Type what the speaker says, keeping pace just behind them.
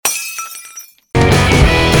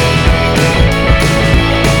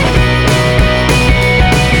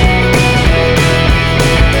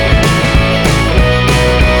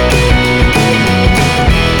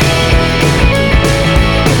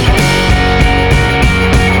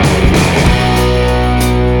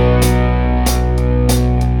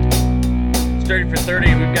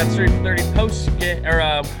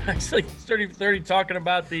actually 30 for 30 talking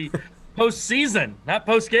about the postseason, not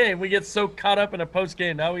post game. We get so caught up in a post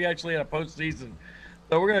game. Now we actually had a postseason.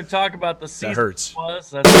 So we're going to talk about the That season hurts.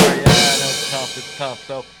 was. I'm sorry. Yeah, I know it's tough. It's tough.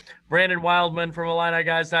 So Brandon Wildman from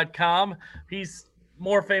IlliniGuys.com. He's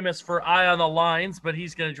more famous for Eye on the Lines, but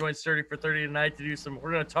he's going to join 30 for 30 tonight to do some.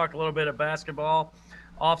 We're going to talk a little bit of basketball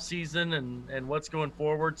off season and what's going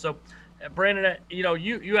forward. So, Brandon,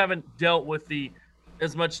 you haven't dealt with the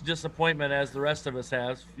as much disappointment as the rest of us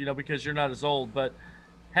have, because you're not as old, but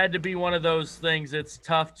had to be one of those things. It's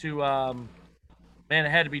tough to, man, it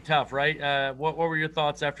had to be tough, right? What were your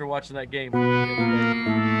thoughts after watching that game the other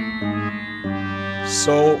day?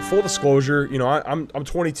 So full disclosure, I'm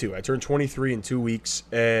 22. I turned 23 in 2 weeks,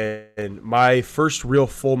 and my first real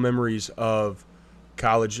full memories of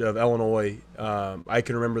College of Illinois, I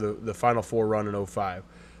can remember the Final Four run in '05.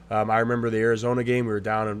 I remember the Arizona game. We were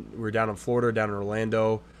down in Florida, down in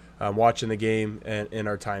Orlando, watching the game and in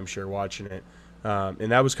our timeshare watching it.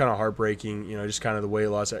 And that was kind of heartbreaking, just kind of the way it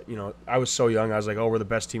lost. I was so young. I was like, oh, we're the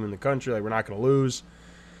best team in the country. Like, we're not going to lose.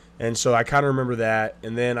 And so I kind of remember that.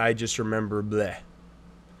 And then I just remember bleh.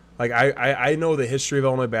 Like, I know the history of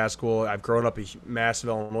Illinois basketball. I've grown up a massive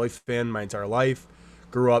Illinois fan my entire life.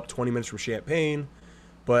 Grew up 20 minutes from Champaign.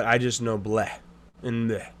 But I just know bleh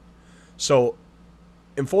and bleh. So,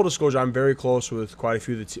 in full disclosure, I'm very close with quite a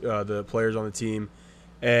few of the players on the team.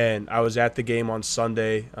 And I was at the game on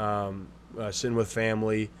Sunday, sitting with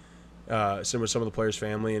family, sitting with some of the players'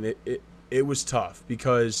 family. And it was tough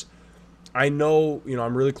because I know,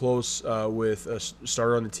 I'm really close with a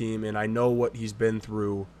starter on the team. And I know what he's been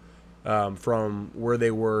through from where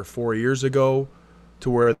they were 4 years ago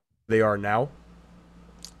to where they are now.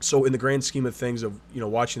 So in the grand scheme of things of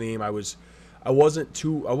watching the game, I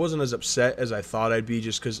wasn't as upset as I thought I'd be,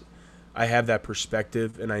 just because I have that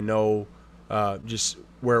perspective and I know just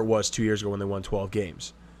where it was 2 years ago when they won 12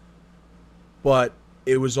 games. But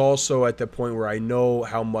it was also at the point where I know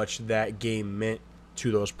how much that game meant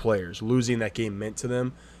to those players. Losing that game meant to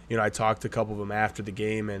them. I talked to a couple of them after the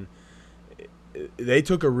game, and they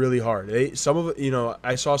took it really hard.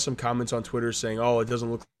 I saw some comments on Twitter saying, "Oh, it doesn't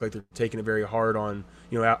look like they're taking it very hard on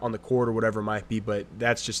on the court or whatever it might be," but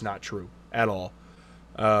that's just not true at all.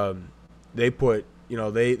 They put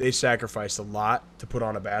they sacrificed a lot to put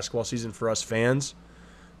on a basketball season for us fans,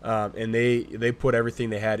 and they put everything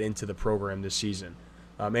they had into the program this season,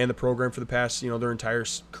 and the program for the past their entire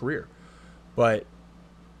career. But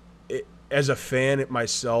as a fan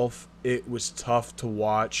myself, it was tough to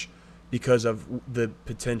watch because of the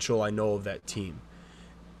potential I know of that team.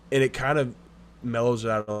 And it kind of mellows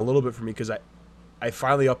it out a little bit for me because I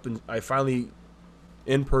finally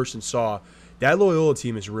in person saw that Loyola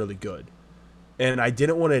team is really good. And I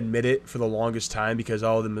didn't want to admit it for the longest time because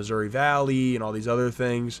all the Missouri Valley and all these other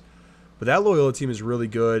things. But that Loyola team is really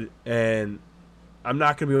good, and I'm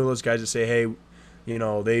not going to be one of those guys that say, hey,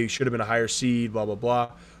 they should have been a higher seed, blah, blah,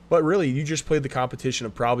 blah. But really, you just played the competition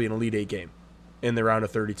of probably an Elite Eight game in the round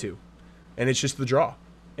of 32. And it's just the draw.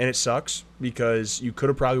 And it sucks because you could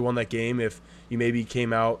have probably won that game if you maybe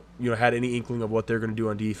came out, had any inkling of what they're going to do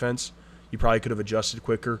on defense. You probably could have adjusted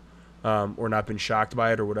quicker or not been shocked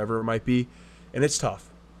by it or whatever it might be. And it's tough.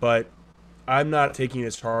 But I'm not taking it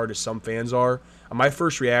as hard as some fans are. My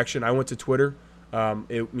first reaction, I went to Twitter. I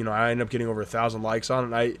ended up getting over 1,000 likes on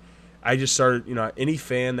it. And I just started, any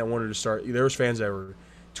fan that wanted to start, there was fans that were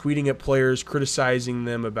tweeting at players, criticizing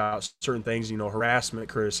them about certain things, harassment,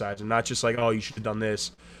 criticizing, not just like, oh, you should have done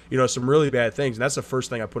this, some really bad things. And that's the first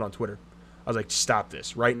thing I put on Twitter. I was like, stop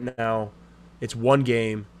this right now. It's one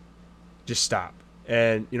game. Just stop.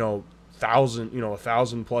 And,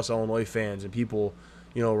 1,000 plus Illinois fans and people,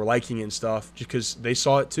 were liking it and stuff just because they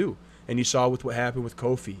saw it too. And you saw with what happened with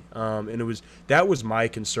Kofi. And that was my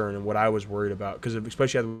concern and what I was worried about because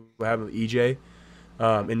especially what happened with EJ.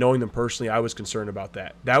 And knowing them personally, I was concerned about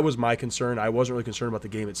that. That was my concern. I wasn't really concerned about the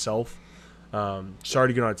game itself. Sorry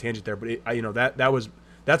to get on a tangent there, but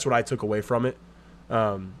that's what I took away from it.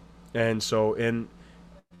 And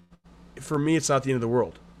for me, it's not the end of the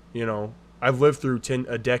world. I've lived through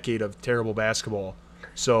a decade of terrible basketball.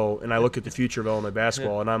 So, and I look at the future of Illinois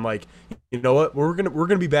basketball, and I'm like, you know what? We're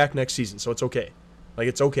gonna be back next season, so it's okay. Like,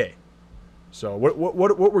 it's okay. So,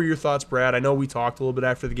 what were your thoughts, Brad? I know we talked a little bit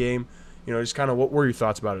after the game. Just kind of what were your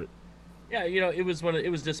thoughts about it? Yeah, it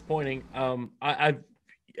was disappointing.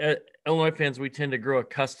 Illinois fans, we tend to grow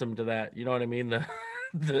accustomed to that. You know what I mean?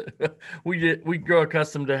 We grow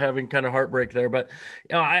accustomed to having kind of heartbreak there, but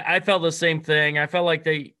I felt the same thing. I felt like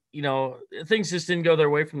they, things just didn't go their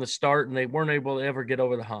way from the start, and they weren't able to ever get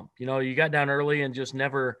over the hump. You got down early and just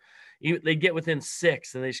never. They get within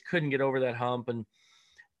 6, and they just couldn't get over that hump. And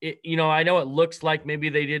I know it looks like maybe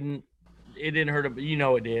it didn't hurt him, but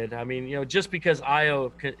it did. I mean, just because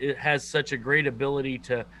it has such a great ability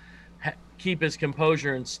to keep his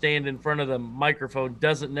composure and stand in front of the microphone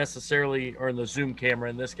doesn't necessarily, or in the Zoom camera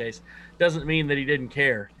in this case, doesn't mean that he didn't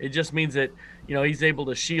care. It just means that, he's able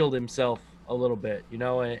to shield himself a little bit,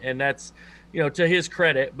 and that's, to his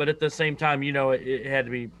credit, but at the same time, it had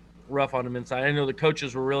to be rough on him inside. I know the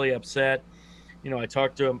coaches were really upset. I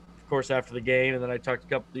talked to him, of course, after the game, and then I talked to a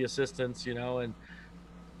couple of the assistants, and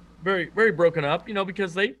very, very broken up,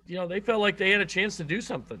 because they felt like they had a chance to do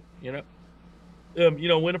something,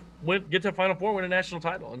 get to a Final Four, win a national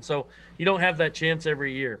title. And so you don't have that chance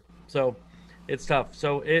every year. So it's tough.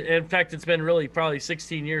 So in fact, it's been really probably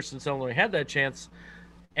 16 years since Illinois had that chance.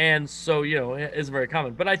 And so, it isn't very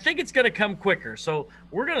common, but I think it's going to come quicker. So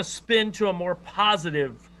we're going to spin to a more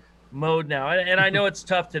positive mode now. And I know it's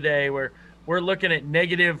tough today where we're looking at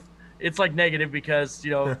negative. It's like negative because,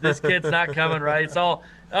 this kid's not coming, right? It's all,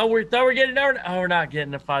 we thought we're getting, we're not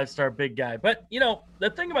getting a 5-star big guy. But, the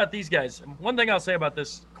thing about these guys, one thing I'll say about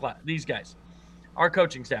these guys, our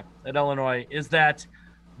coaching staff at Illinois, is that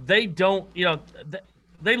they don't,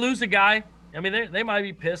 they lose a guy. I mean, they might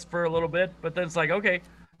be pissed for a little bit, but then it's like, okay,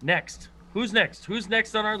 next. Who's next? Who's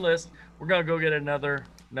next on our list? We're going to go get another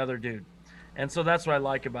dude. And so that's what I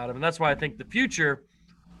like about him. And that's why I think the future,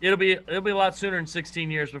 it'll be a lot sooner than 16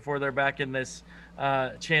 years before they're back in this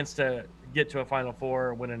chance to get to a Final Four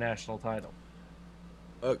or win a national title.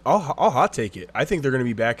 I'll hot take it. I think they're going to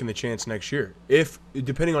be back in the chance next year,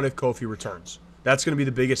 depending on if Kofi returns. That's going to be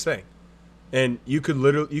the biggest thing. And you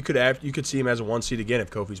could see him as a 1 seed again if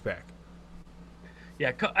Kofi's back.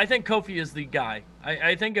 Yeah, I think Kofi is the guy.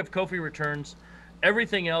 I think if Kofi returns,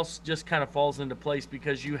 everything else just kind of falls into place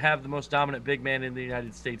because you have the most dominant big man in the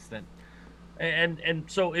United States then. And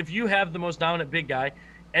so if you have the most dominant big guy,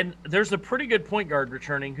 and there's a pretty good point guard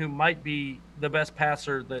returning who might be the best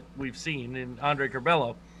passer that we've seen in Andre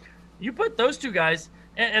Curbelo, you put those two guys,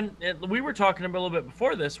 and we were talking a little bit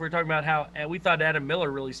before this, we were talking about how we thought Adam Miller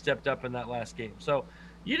really stepped up in that last game. So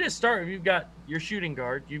you just start, you've got your shooting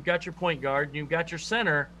guard, you've got your point guard, you've got your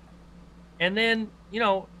center, and then,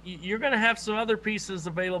 you're going to have some other pieces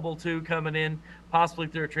available too coming in, possibly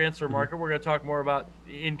through a transfer market. We're going to talk more about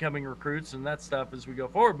incoming recruits and that stuff as we go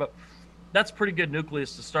forward, but that's a pretty good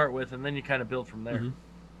nucleus to start with, and then you kind of build from there.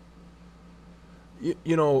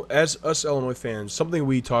 As us Illinois fans, something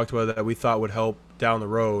we talked about that we thought would help down the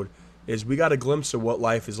road is we got a glimpse of what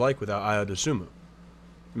life is like without Ayo Dosunmu.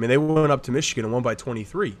 I mean, they went up to Michigan and won by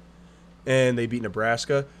 23, and they beat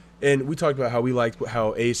Nebraska. And we talked about how we liked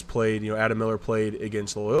how Ace played, Adam Miller played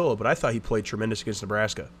against Loyola, but I thought he played tremendous against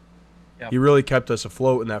Nebraska. Yep. He really kept us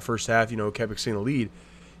afloat in that first half, kept extending the lead.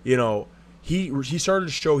 He started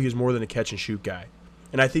to show he was more than a catch-and-shoot guy.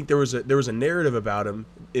 And I think there was a narrative about him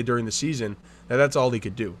during the season that that's all he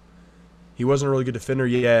could do. He wasn't a really good defender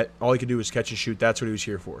yet. All he could do was catch and shoot. That's what he was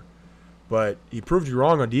here for. But he proved you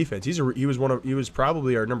wrong on defense. He was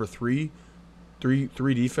probably our number three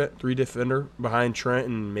defender behind Trent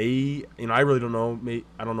and May. I really don't know.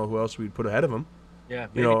 I don't know who else we'd put ahead of him. Yeah,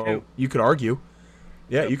 maybe you could argue.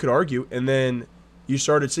 Yeah, you could argue. And then you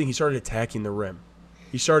started seeing he started attacking the rim.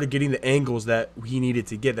 He started getting the angles that he needed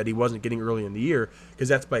to get that he wasn't getting early in the year because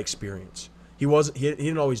that's by experience. He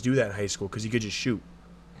didn't always do that in high school because he could just shoot,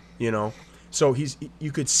 So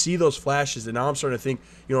you could see those flashes, and now I'm starting to think,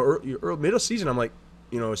 early, middle season, I'm like,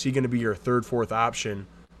 is he going to be your third, fourth option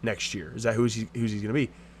next year? Is that who's he going to be?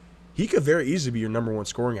 He could very easily be your number one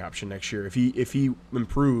scoring option next year if he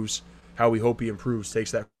improves how we hope he improves,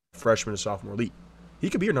 takes that freshman to sophomore leap. He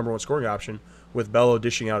could be your number one scoring option with Bello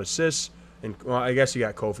dishing out assists. And I guess you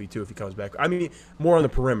got Kofi too if he comes back. I mean, more on the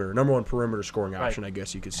perimeter, number one perimeter scoring option, I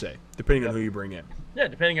guess you could say, depending on who you bring in. Yeah,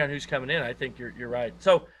 depending on who's coming in, I think you're right.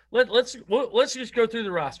 So let's just go through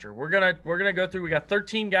the roster. We're gonna go through. We got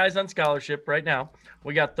 13 guys on scholarship right now.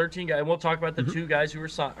 We got 13 guys, and we'll talk about the two guys who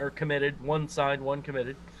are committed, one signed, one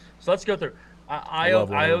committed. So let's go through.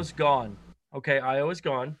 Ayo's gone. Okay, Ayo is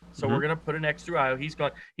gone, so we're gonna put an X through Ayo. He's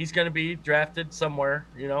gone. He's gonna be drafted somewhere,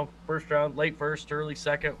 first round, late first, early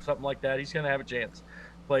second, something like that. He's gonna have a chance to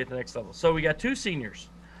play at the next level. So we got two seniors,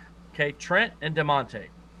 okay, Trent and DeMonte.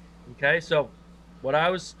 Okay, so what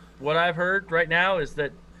I've heard right now is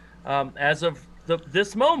that as of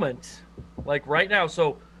this moment, like right now,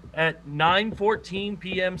 so at 9:14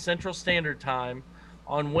 p.m. Central Standard Time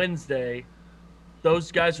on Wednesday,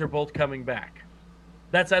 those guys are both coming back.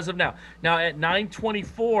 That's as of now. Now at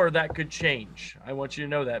 9:24, that could change. I want you to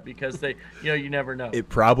know that because you never know. It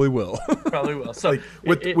probably will. Probably will. So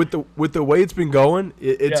with the way it's been going,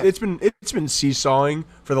 it's been seesawing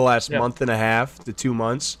for the last month and a half to 2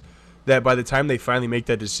 months. that by the time they finally make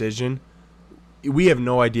that decision, we have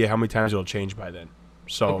no idea how many times it'll change by then.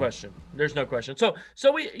 So No question. There's no question. So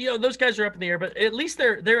we, those guys are up in the air, but at least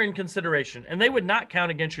they're in consideration, and they would not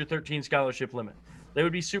count against your 13 scholarship limit. They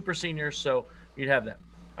would be super seniors, so you'd have that.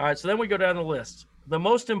 All right. So then we go down the list. The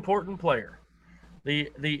most important player,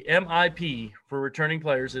 the MIP for returning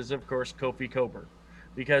players is of course Kofi Cockburn,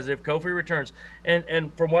 because if Kofi returns,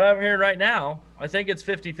 and from what I'm hearing right now, I think it's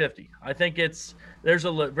 50-50. I think there's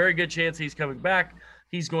a very good chance he's coming back.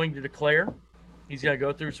 He's going to declare. He's going to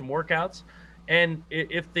go through some workouts. And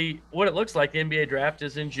if what it looks like, the NBA draft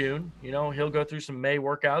is in June, he'll go through some May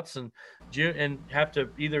workouts and June and have to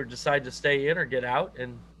either decide to stay in or get out.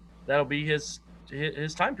 And that'll be his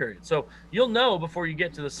time period. So you'll know before you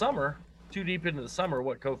get to the summer, too deep into the summer,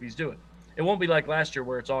 what Kofi's doing. It won't be like last year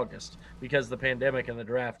where it's August because of the pandemic and the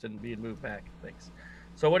draft and being moved back and things.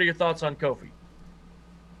 So what are your thoughts on Kofi?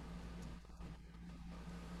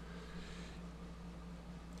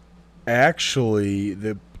 Actually,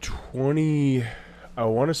 the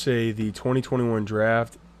 2021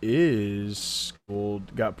 draft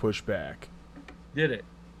got pushed back. Did it?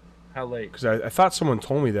 How late? Because I thought someone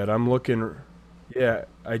told me that. I'm looking. Yeah,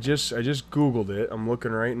 I just Googled it. I'm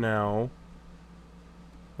looking right now.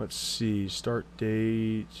 Let's see. Start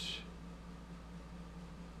date.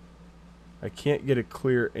 I can't get a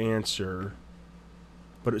clear answer.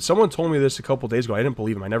 But someone told me this a couple days ago. I didn't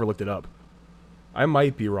believe him. I never looked it up. I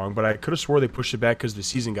might be wrong, but I could have swore they pushed it back because the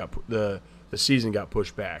season got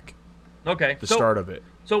pushed back. Okay. The start of it.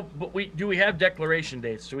 So, but do we have declaration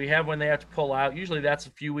dates? Do we have when they have to pull out? Usually that's a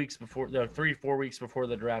few weeks before, 3-4 weeks before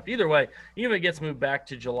the draft. Either way, even if it gets moved back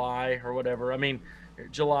to July or whatever. I mean,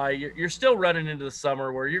 July, you're still running into the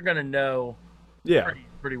summer where you're going to know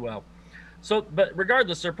pretty well. So, but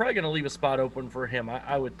regardless, they're probably going to leave a spot open for him.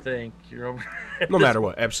 I would think, no matter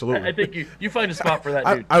what, absolutely. I think you find a spot for that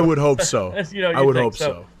dude. I would hope so. I would hope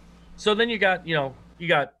so. So then you got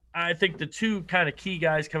I think the two kind of key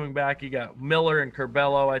guys coming back. You got Miller and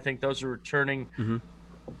Curbelo. I think those are returning. Mm-hmm.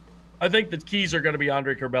 I think the keys are going to be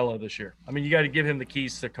Andre Curbelo this year. I mean, you got to give him the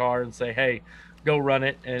keys to the car and say, hey, go run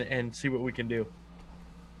it and see what we can do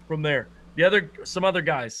from there. Some other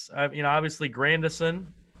guys, obviously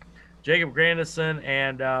Jacob Grandison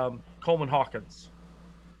and Coleman Hawkins.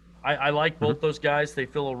 I like both those guys. They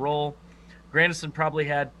fill a role. Grandison probably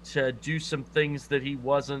had to do some things that he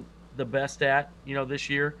wasn't the best at, this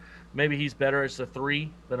year. Maybe he's better as a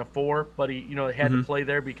 3 than a 4, but he, had to play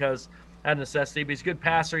there because out of necessity. But he's a good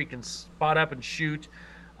passer. He can spot up and shoot.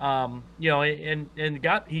 And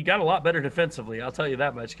he got a lot better defensively. I'll tell you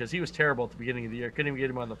that much because he was terrible at the beginning of the year. Couldn't even get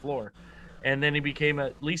him on the floor. And then he became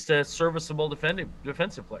at least a serviceable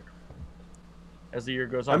defensive player as the year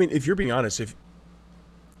goes on. I mean, if you're being honest,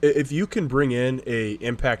 if you can bring in a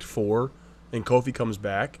impact 4 and Kofi comes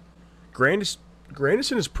back,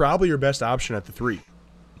 Grandison is probably your best option at the 3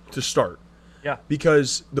 to start. Yeah.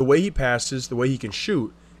 Because the way he passes, the way he can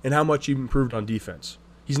shoot, and how much he improved on defense.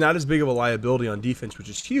 He's not as big of a liability on defense, which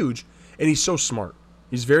is huge, and he's so smart.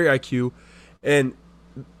 He's very IQ. And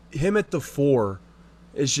him at the 4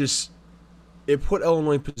 is just – it put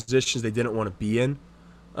Illinois in positions they didn't want to be in.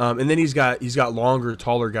 And then he's got longer,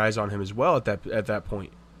 taller guys on him as well at that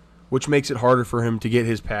point, which makes it harder for him to get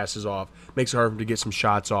his passes off, makes it harder for him to get some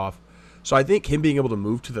shots off. So I think him being able to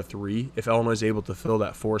move to the 3, if Illinois is able to fill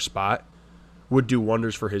that 4 spot, would do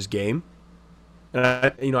wonders for his game.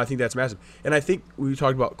 And I think that's massive. And I think we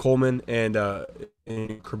talked about Coleman and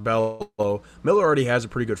Curbelo. Miller already has a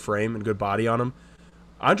pretty good frame and good body on him.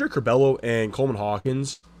 Andre Curbelo and Coleman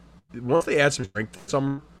Hawkins, once they add some strength this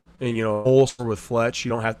summer, and whole summer with Fletch, you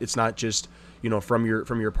don't have. It's not just from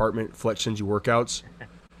your apartment. Fletch sends you workouts.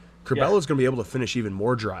 Curbelo is going to be able to finish even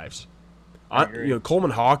more drives.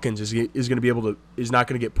 Coleman Hawkins is going to be able to is not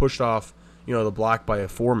going to get pushed off the block by a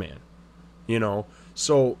 4-man.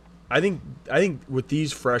 So I think with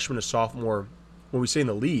these freshmen and sophomore, when we say in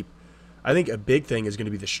the leap, I think a big thing is going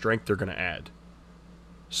to be the strength they're going to add.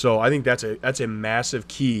 So I think that's a massive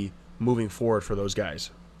key moving forward for those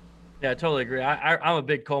guys. Yeah, I totally agree. I'm a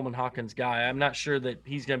big Coleman Hawkins guy. I'm not sure that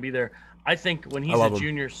he's going to be there. I think when he's a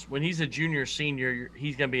junior, senior,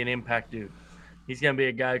 he's going to be an impact dude. He's going to be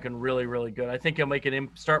a guy who can really, really good. I think he'll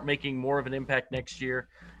start making more of an impact next year,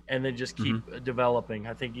 and then just keep developing.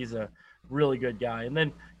 I think he's a really good guy. And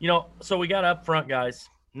then so we got up front guys.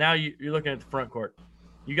 Now you're looking at the front court.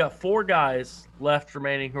 You got 4 guys left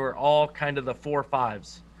remaining who are all kind of the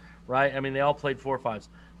 4-5s, right? I mean, they all played 4-5s.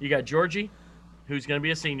 You got Georgie, who's going to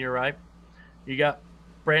be a senior, right? You got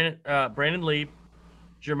Brandon Lee,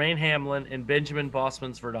 Jermaine Hamlin, and Benjamin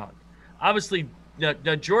Bosmans Verdon. Obviously,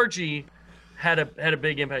 Georgie had a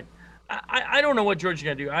big impact. I don't know what Georgie's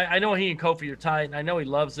gonna do. I know he and Kofi are tight, and I know he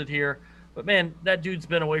loves it here. But man, that dude's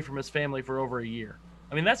been away from his family for over a year.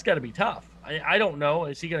 I mean, that's got to be tough. I don't know.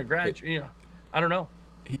 Is he gonna graduate? I don't know.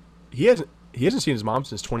 He hasn't seen his mom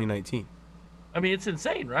since 2019. I mean, it's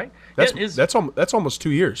insane, right? That's almost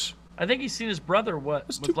 2 years. I think he's seen his brother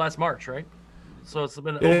last March, right? So it's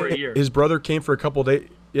been over a year. His brother came for a couple days.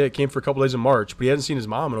 Yeah, it came for a couple days in March, but he hasn't seen his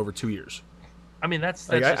mom in over 2 years. I mean, that's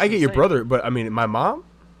like, I get your brother, but I mean, my mom.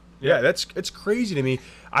 Yeah, it's crazy to me.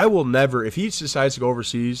 I will never, if he decides to go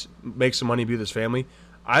overseas, make some money, be with his family,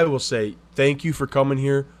 I will say thank you for coming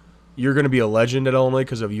here. You're going to be a legend at Illinois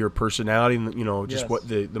because of your personality and just what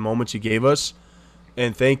the moments you gave us.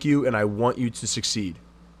 And thank you, and I want you to succeed.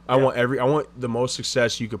 I want the most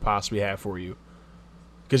success you could possibly have for you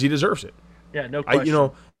because he deserves it. Yeah, no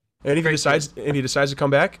question. And if he decides to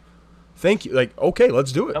come back, thank you. Like, okay,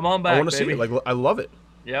 let's do it. Come on back, I want to see it. Like, I love it.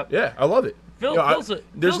 Yep. Yeah, I love it.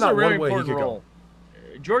 There's not one way he could go.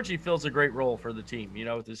 Georgie fills a great role for the team,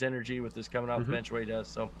 with his energy, with his coming off the bench, what he does.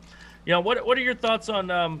 So, what are your thoughts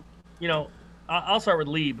on, I'll start with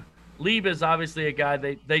Lieb. Lieb is obviously a guy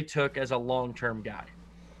they took as a long-term guy.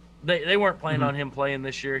 They weren't planning on him playing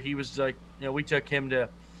this year. He was like, we took him to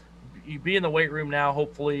be in the weight room now.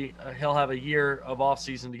 Hopefully he'll have a year of off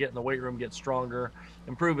season to get in the weight room, get stronger,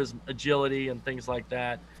 improve his agility and things like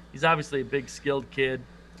that. He's obviously a big skilled kid.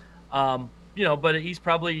 But I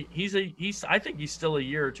think he's still a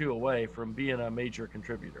year or two away from being a major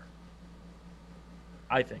contributor.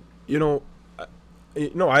 I think.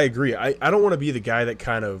 I agree. I don't want to be the guy that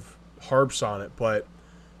kind of harps on it, but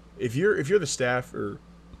if you're the staff or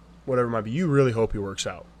whatever it might be, you really hope he works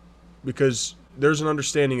out because there's an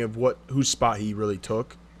understanding of whose spot he really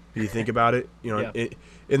took. If you think about it,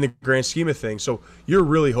 in the grand scheme of things. So you're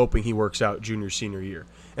really hoping he works out junior, senior year.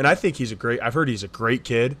 And I think I've heard he's a great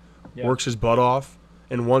kid, works his butt off,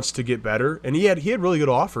 and wants to get better. And he had really good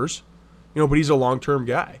offers, but he's a long-term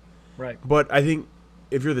guy. Right. But I think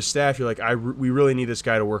if you're the staff, you're like, we really need this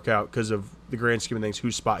guy to work out because of the grand scheme of things,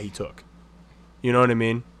 whose spot he took. You know what I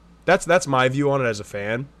mean? That's my view on it as a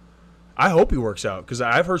fan. I hope he works out because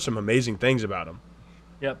I've heard some amazing things about him.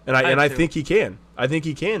 Yep. And I think he can. I think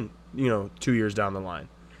he can, 2 years down the line.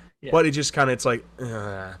 Yeah. But it just kind of, it's like,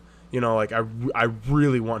 I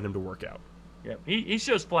really want him to work out. Yeah, he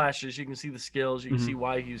shows flashes. You can see the skills. You can see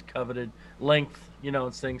why he was coveted. Length,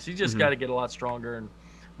 and things. He's just got to get a lot stronger and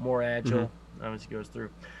more agile as he goes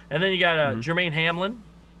through. And then you got Jermaine Hamlin.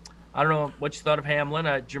 I don't know what you thought of Hamlin.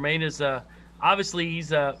 Jermaine is obviously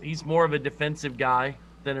he's more of a defensive guy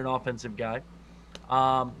than an offensive guy.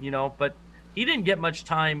 But he didn't get much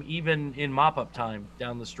time even in mop-up time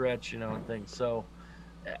down the stretch, and things. So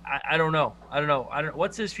I don't know.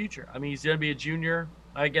 What's his future? I mean, he's going to be a junior.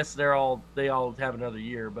 I guess they all have another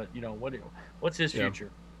year, but what's his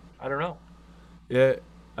future? I don't know. Yeah,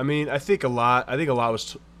 I mean, I think a lot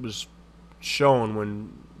was shown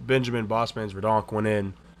when Benjamin Bossman's Verdonk went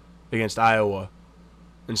in against Iowa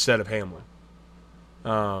instead of Hamlin.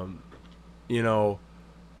 I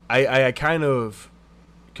kind of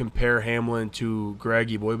compare Hamlin to Greg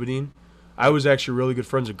Eboibadin. I was actually really good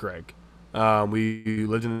friends with Greg. We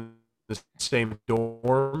lived in the same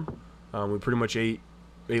dorm. We pretty much ate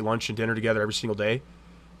lunch and dinner together every single day.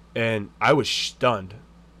 And I was stunned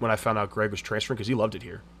when I found out Greg was transferring because he loved it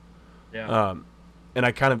here. Yeah. And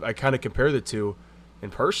I kind of compare the two. And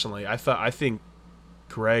personally, I think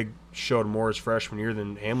Greg showed more his freshman year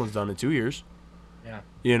than Hamlin's done in 2 years. Yeah.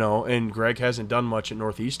 And Greg hasn't done much at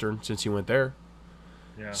Northeastern since he went there.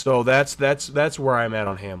 Yeah. So that's where I'm at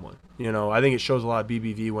on Hamlin. I think it shows a lot of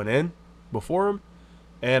BBV went in before him,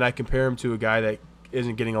 and I compare him to a guy that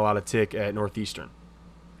isn't getting a lot of tick at Northeastern.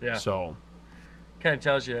 Yeah. So kind of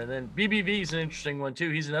tells you. And then BBV is an interesting one too.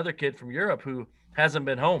 He's another kid from Europe who hasn't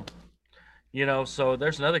been home. So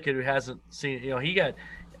there's another kid who hasn't seen.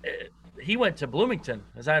 He went to Bloomington,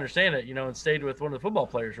 as I understand it. And stayed with one of the football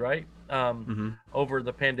players, right? Over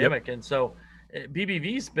the pandemic, and so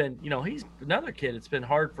BBV's been. He's another kid. It's been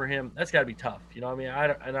hard for him. That's got to be tough. I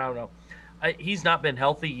don't know. He's not been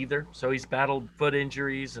healthy either. So he's battled foot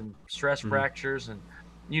injuries and stress fractures and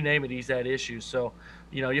you name it. He's had issues. So,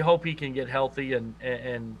 you hope he can get healthy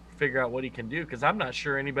and figure out what he can do because I'm not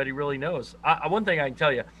sure anybody really knows. One thing I can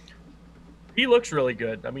tell you, he looks really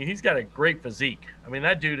good. I mean, he's got a great physique. I mean,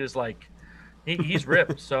 that dude is like, he's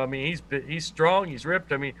ripped. So, I mean, he's strong. He's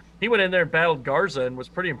ripped. I mean, he went in there and battled Garza and was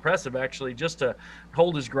pretty impressive actually just to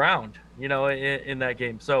hold his ground, in that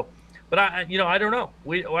game. So, but I don't know.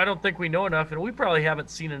 I don't think we know enough, and we probably haven't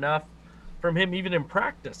seen enough from him even in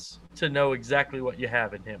practice to know exactly what you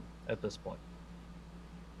have in him at this point.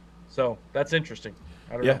 So that's interesting.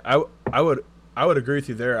 I don't know. I would agree with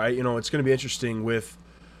you there. It's going to be interesting with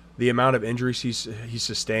the amount of injuries he's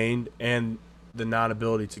sustained and the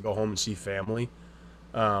non-ability to go home and see family.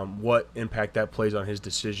 What impact that plays on his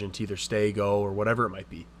decision to either stay, go, or whatever it might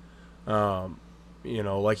be.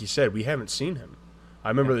 Like you said, we haven't seen him. I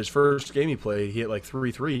remember his first game he played, he hit like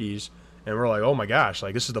 3 threes, and we're like, oh my gosh,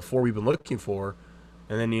 like this is the 4 we've been looking for.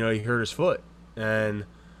 And then, he hurt his foot. And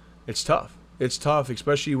it's tough. It's tough,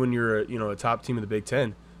 especially when you're a top team in the Big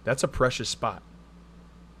Ten. That's a precious spot.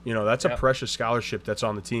 That's a precious scholarship that's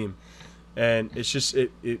on the team. And it's just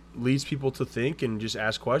it leads people to think and just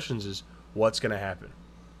ask questions is what's going to happen.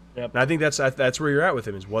 Yep. And I think that's where you're at with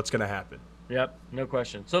him is what's going to happen. Yep, no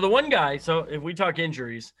question. So the one guy, so if we talk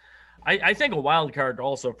injuries, I think a wild card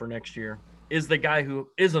also for next year is the guy who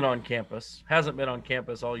isn't on campus, hasn't been on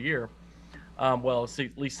campus all year, at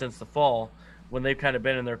least since the fall, when they've kind of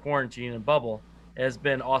been in their quarantine and bubble, has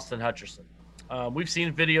been Austin Hutcherson. We've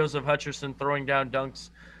seen videos of Hutcherson throwing down dunks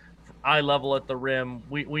eye level at the rim.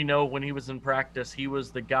 We know when he was in practice, he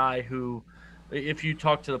was the guy who, if you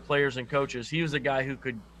talk to the players and coaches, he was the guy who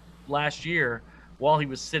could, last year, while he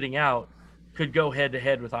was sitting out, could go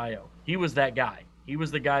head-to-head with Ayo. He was that guy. He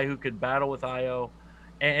was the guy who could battle with Ayo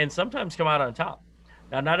and sometimes come out on top.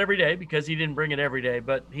 Now, not every day because he didn't bring it every day,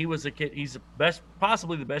 but he was a kid. He's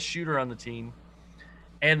possibly the best shooter on the team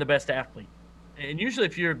and the best athlete. And usually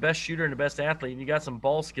if you're the best shooter and the best athlete and you got some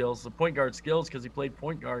ball skills, the point guard skills because he played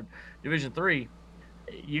point guard Division III,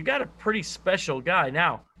 you got a pretty special guy.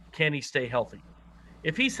 Now, can he stay healthy?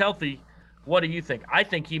 If he's healthy, what do you think? I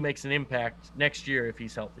think he makes an impact next year if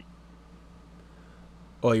he's healthy.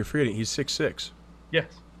 Oh, you're forgetting he's 6'6". Yes.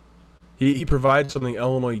 He provides something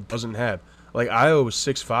Illinois doesn't have. Like Ayo was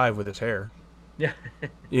 6'5" with his hair. Yeah.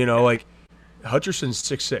 Like Hutcherson's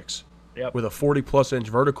 6'6". Yep. With a 40+ inch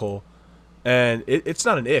vertical, and it's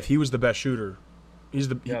not an if. He was the best shooter.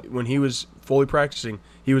 When he was fully practicing,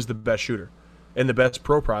 he was the best shooter, and the best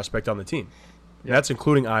pro prospect on the team. Yep. That's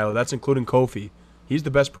including Ayo. That's including Kofi. He's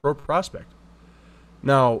the best pro prospect.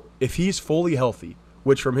 Now, if he's fully healthy,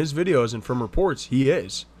 which from his videos and from reports he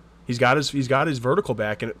is, he's got his vertical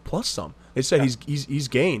back and plus some. They said he's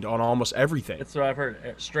gained on almost everything. That's what I've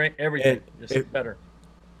heard. Strength, everything, just better.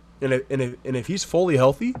 And if he's fully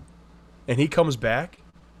healthy, and he comes back,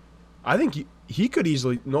 I think he could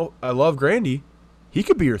easily. No, I love Grandy. He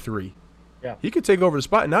could be your 3. Yeah, he could take over the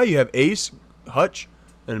spot. Now you have Ace, Hutch,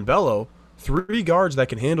 and Bello, 3 guards that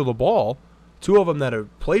can handle the ball. 2 of them that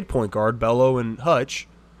have played point guard, Bello and Hutch,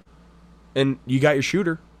 and you got your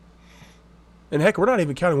shooter. And heck, we're not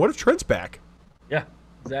even counting. What if Trent's back? Yeah,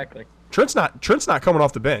 exactly. Trent's not coming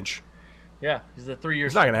off the bench. Yeah, he's a 3-year,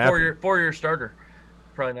 it's not gonna happen. 4-year starter.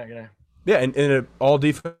 Probably not gonna. Yeah, and an all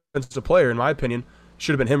defensive player, in my opinion,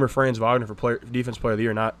 should have been him or Franz Wagner for defense player of the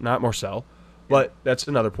year, not Marcel. But that's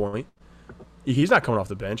another point. He's not coming off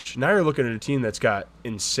the bench. Now you're looking at a team that's got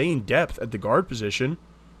insane depth at the guard position,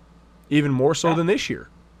 even more so than this year.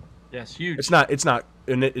 Yes, huge. It's not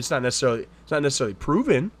necessarily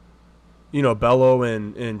proven. Bello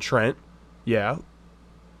and Trent, yeah.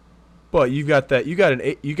 But you got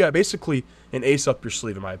basically an ace up your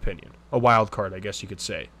sleeve, in my opinion, a wild card, I guess you could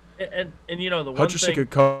say. And the one Hutcherson thing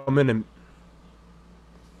could come in and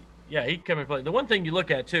he could come and play. The one thing you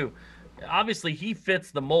look at too, obviously he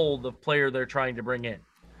fits the mold of player they're trying to bring in.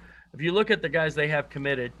 If you look at the guys they have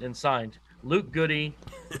committed and signed, Luke Goody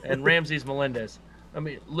and Ramses Melendez. I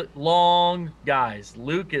mean, long guys.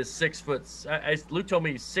 Luke is 6 foot. Luke told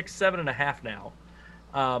me he's 6'7.5" now.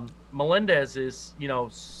 Melendez is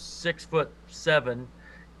 6'7".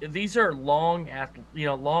 These are long,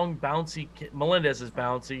 long bouncy. Melendez is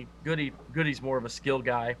bouncy. Goody's more of a skill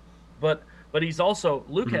guy, but he's also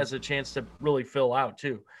Luke has a chance to really fill out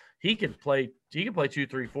too. He can play 2,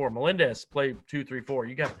 3, 4. Melendez play 2, 3, 4.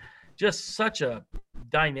 You got just such a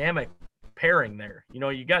dynamic pairing there.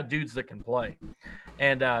 You got dudes that can play,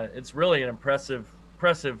 and it's really an impressive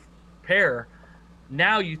pair.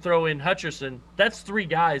 Now you throw in Hutcherson. That's 3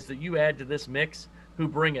 guys that you add to this mix who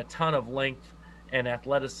bring a ton of length and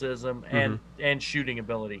athleticism and shooting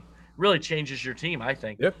ability. Really changes your team, I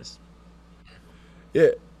think. Yep. Yeah.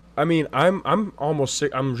 I mean, I'm almost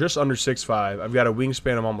I'm just under 6'5". I've got a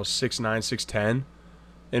wingspan of almost 6'9", 6'10",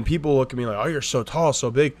 and people look at me like, "Oh, you're so tall,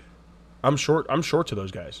 so big." I'm short to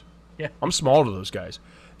those guys. Yeah. I'm small to those guys.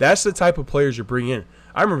 That's the type of players you're bringing in.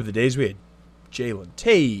 I remember the days we had Jalen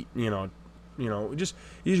Tate. We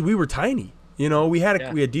were tiny. We had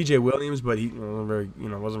DJ Williams, but he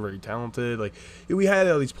wasn't very talented. Like we had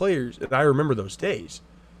all these players, and I remember those days.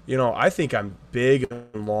 I think I'm big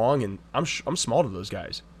and long, and I'm small to those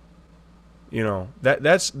guys.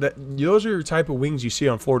 Those are your type of wings you see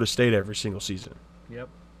on Florida State every single season. Yep.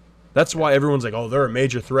 That's why everyone's like, oh, they're a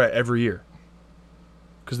major threat every year.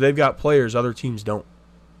 Because they've got players other teams don't.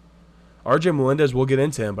 RJ Melendez, we'll get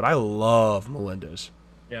into him, but I love Melendez.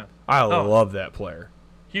 Yeah. I love that player.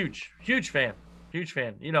 Huge fan.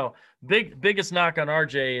 You know, biggest knock on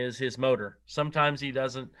RJ is his motor. Sometimes he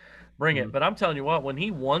doesn't bring it, but I'm telling you what, when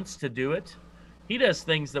he wants to do it, he does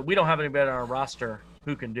things that we don't have anybody on our roster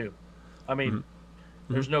who can do. I mean,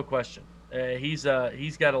 there's no question. He's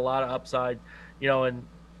got a lot of upside, you know, and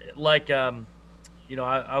like you know,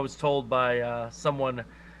 I was told by someone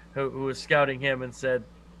who was scouting him and said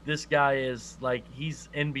this guy is like he's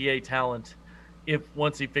NBA talent if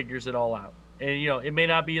once he figures it all out. And you know, it may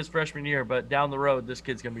not be his freshman year, but down the road, this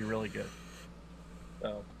kid's gonna be really good.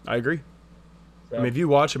 So I agree. So. I mean, if you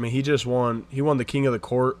watch him, he just won. He won the King of the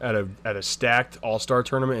Court at a stacked All-Star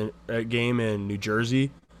tournament game in New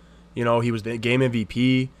Jersey. You know, he was the game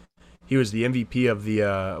MVP. He was the MVP of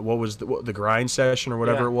the what was the grind session or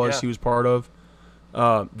whatever it was. He was part of.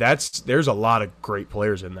 There's a lot of great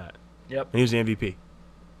players in that. Yep. And he was the MVP.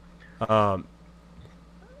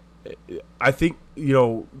 I think, you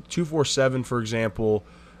know, 247, for example,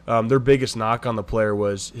 their biggest knock on the player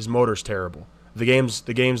was his motor's terrible. The games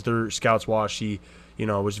their scouts watched, he, you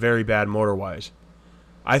know, was very bad motor-wise.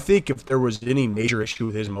 I think if there was any major issue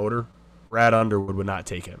with his motor, Brad Underwood would not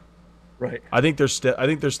take him. Right. I think there's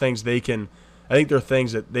things they can. I think there are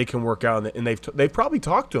things that they can work out, and they've probably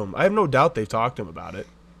talked to him. I have no doubt they've talked to him about it.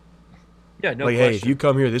 Yeah, no like, question. Hey, if you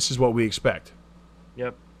come here, this is what we expect.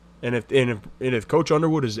 Yep. And if Coach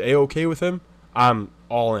Underwood is A-okay with him, I'm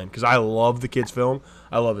all in because I love the kid's film.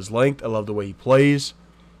 I love his length. I love the way he plays.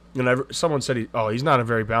 And someone said he's not a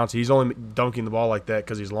very bouncy. He's only dunking the ball like that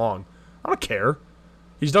because he's long. I don't care.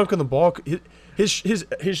 He's dunking the ball.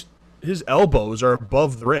 His elbows are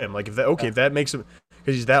above the rim. Like if that makes him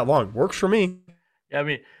because he's that long, works for me. I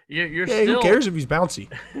mean, you're still. Who cares if he's bouncy?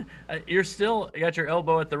 You're still got your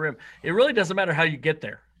elbow at the rim. It really doesn't matter how you get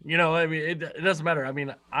there. You know, I mean, it doesn't matter. I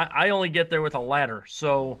mean, I only get there with a ladder.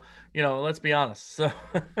 So, you know, let's be honest. So,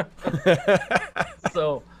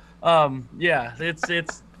 yeah,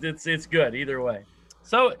 it's good either way.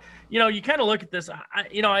 So, you know, you kind of look at this,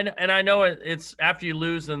 I know it's after you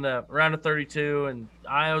lose in the round of 32 and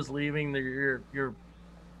Iowa's leaving your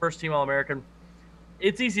first team All-American.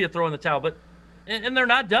 It's easy to throw in the towel, but and they're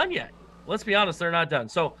not done yet. Let's be honest, they're not done.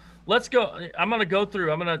 So let's go. I'm going to go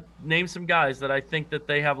through. I'm going to name some guys that I think that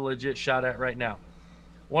they have a legit shot at right now.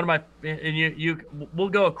 One of my and we'll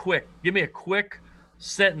go give me a quick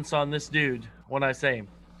sentence on this dude when I say him.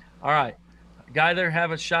 All right. Guy there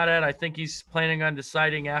have a shot at. I think he's planning on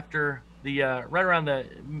deciding after the right around the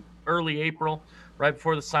early April, right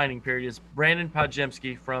before the signing period, is Brandon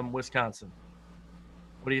Podziemski from Wisconsin.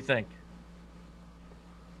 What do you think?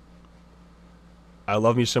 I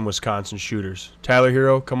love me some Wisconsin shooters. Tyler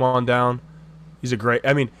Hero, come on down. He's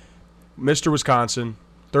Mr. Wisconsin,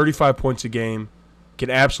 35 points a game, can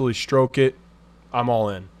absolutely stroke it. I'm all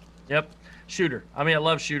in. Yep. Shooter. I mean, I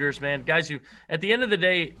love shooters, man. Guys who, at the end of the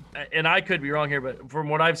day, and I could be wrong here, but from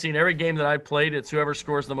what I've seen, every game that I've played, it's whoever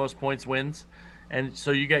scores the most points wins. And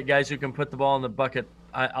so you get guys who can put the ball in the bucket.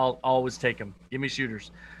 I'll always take them. Give me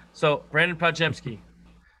shooters. So Brandon Podziemski.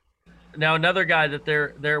 Now another guy that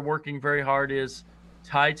they're working very hard is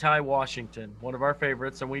Ty Washington, one of our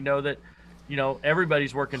favorites, and we know that, you know,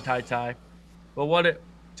 everybody's working Ty. But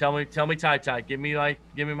tell me Ty. Give me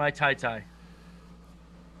my Ty.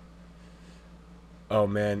 Oh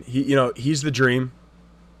man, he's the dream,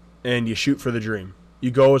 and you shoot for the dream. You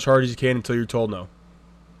go as hard as you can until you're told no.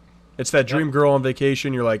 It's that dream girl on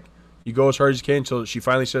vacation. You're like, you go as hard as you can until she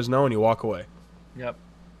finally says no, and you walk away. Yep.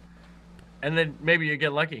 And then maybe you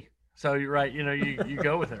get lucky. So you're right. You know, you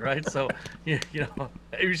go with it, right? So you know,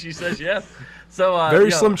 maybe she says yes. So very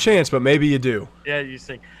slim chance, but maybe you do. Yeah, you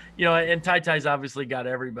think. You know, and Ty's obviously got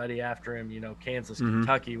everybody after him. You know, Kansas,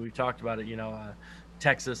 Kentucky. We've talked about it. You know.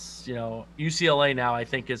 Texas, you know, UCLA now I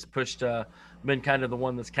think has been kind of the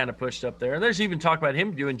one that's kind of pushed up there. And there's even talk about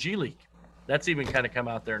him doing G League. That's even kind of come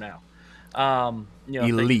out there now. You know,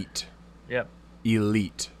 elite. Yep.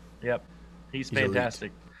 Elite. Yep. He's fantastic.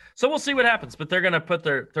 Elite. So we'll see what happens, but they're going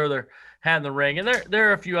to throw their hat in the ring. And there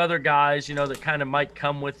are a few other guys, you know, that kind of might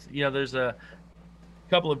come with, you know, there's a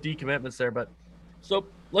couple of decommitments there, but so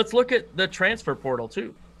let's look at the transfer portal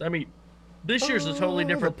too. I mean, this year's a totally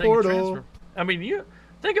different thing. Transfer. I mean, you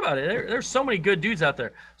think about it. There's so many good dudes out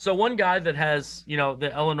there. So one guy that has, you know,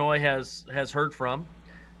 that Illinois has heard from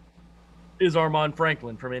is Armaan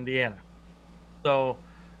Franklin from Indiana. So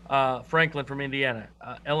Franklin from Indiana.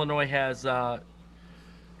 Illinois has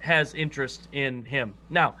interest in him.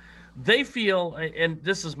 Now, they feel, and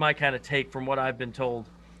this is my kind of take from what I've been told,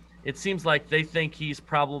 it seems like they think he's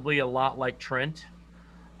probably a lot like Trent.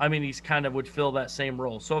 I mean, he's kind of would fill that same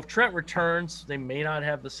role. So if Trent returns, they may not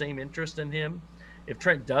have the same interest in him. If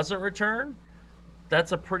Trent doesn't return,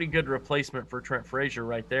 that's a pretty good replacement for Trent Frazier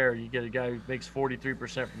right there. You get a guy who makes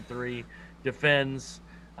 43% from three, defends,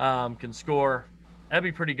 can score. That'd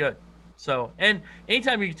be pretty good. So, and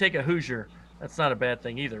anytime you can take a Hoosier, that's not a bad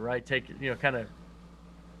thing either, right? Take, kind of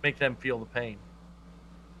make them feel the pain.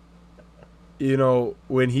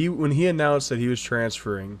 When he announced that he was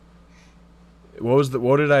transferring, what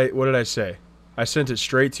did I say? I sent it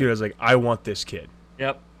straight to you. I was like, I want this kid.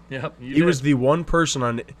 Yep. He was the one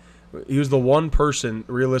person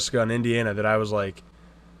realistically on Indiana that I was like,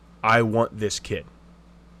 I want this kid.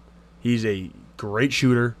 He's a great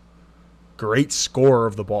shooter, great scorer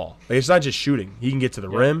of the ball. Like, it's not just shooting. He can get to the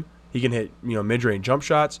rim. He can hit mid-range jump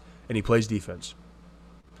shots, and he plays defense.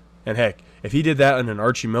 And heck, if he did that in an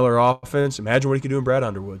Archie Miller offense, imagine what he could do in Brad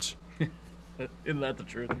Underwood's. Isn't that the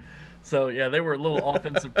truth? So yeah, they were a little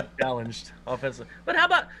offensive challenged, offensive. But how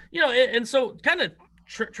about and so kind of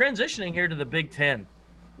transitioning here to the Big Ten.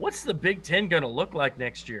 What's the Big Ten going to look like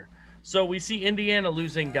next year? So we see Indiana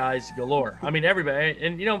losing guys galore. I mean, everybody,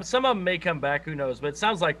 and some of them may come back. Who knows? But it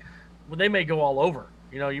sounds like they may go all over.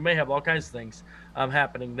 You may have all kinds of things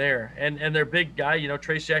happening there. And their big guy,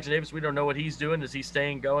 Trace Jackson Davis, we don't know what he's doing. Is he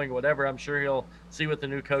staying, going, whatever? I'm sure he'll see what the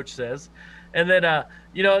new coach says. And then,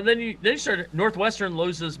 then you start. Northwestern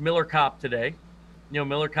loses Miller Kopp today.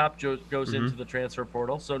 Miller Kopp goes into the transfer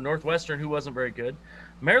portal. So Northwestern, who wasn't very good.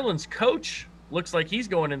 Maryland's coach looks like he's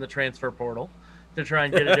going in the transfer portal to try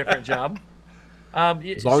and get a different job.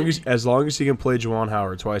 As long as he can play Juwan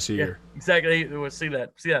Howard twice a year. Exactly. We'll see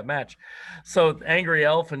that match. So Angry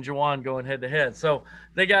Elf and Juwan going head to head. So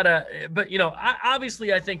they but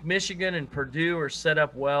obviously I think Michigan and Purdue are set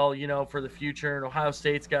up well, for the future, and Ohio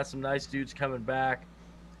State's got some nice dudes coming back.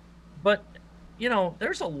 But,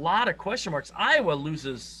 there's a lot of question marks. Iowa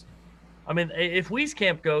loses. I mean, if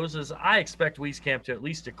Wieskamp goes, as I expect Wieskamp to at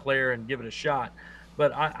least declare and give it a shot.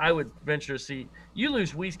 But I would venture to see you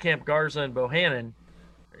lose Wieskamp, Garza, and Bohannon,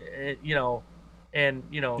 and You're in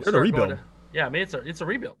a rebuild. I mean it's a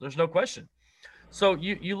rebuild. There's no question. So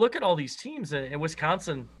you look at all these teams in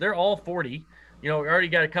Wisconsin, they're all 40. We already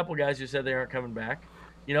got a couple guys who said they aren't coming back.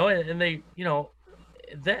 And they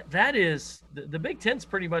that is the Big Ten's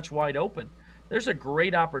pretty much wide open. There's a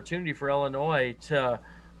great opportunity for Illinois to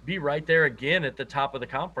be right there again at the top of the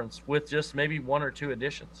conference with just maybe one or two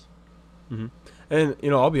additions. Mm-hmm. And,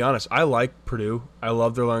 I'll be honest, I like Purdue. I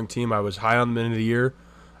love their young team. I was high on them at the end of the year.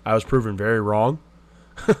 I was proven very wrong,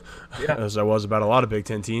 as I was about a lot of Big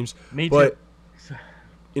Ten teams. Me too. But,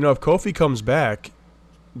 if Kofi comes back,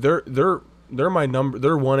 they're my number.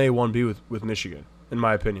 They're 1A, 1B with Michigan, in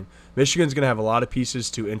my opinion. Michigan's going to have a lot of pieces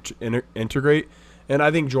to integrate, and I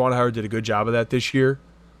think Juwan Howard did a good job of that this year.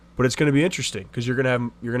 But it's going to be interesting because you're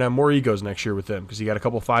going to have more egos next year with them because you got a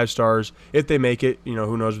couple 5-stars. If they make it,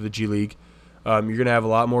 who knows with the G League, you're going to have a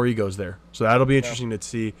lot more egos there. So that'll be interesting to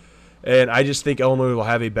see. And I just think Illinois will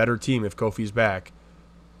have a better team if Kofi's back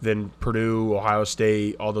than Purdue, Ohio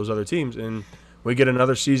State, all those other teams. And we get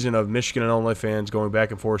another season of Michigan and Illinois fans going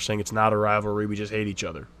back and forth saying it's not a rivalry, we just hate each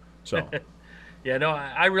other. So. Yeah, no,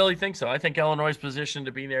 I really think so. I think Illinois is positioned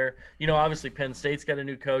to be there. Obviously Penn State's got a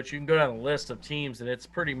new coach. You can go down a list of teams, and it's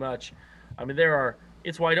pretty much,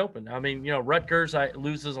 it's wide open. I mean, Rutgers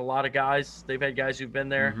loses a lot of guys. They've had guys who've been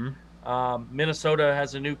there. Mm-hmm. Minnesota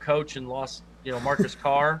has a new coach and lost, Marcus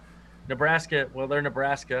Carr. Nebraska, well, they're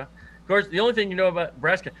Nebraska. Of course, the only thing about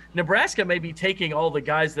Nebraska may be taking all the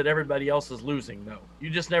guys that everybody else is losing, though. You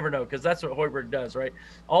just never know because that's what Hoiberg does, right?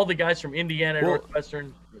 All the guys from Indiana,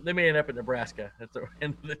 Northwestern, they may end up in Nebraska at the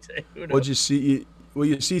end of the day.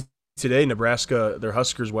 You see today, Nebraska, their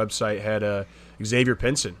Huskers website had Xavier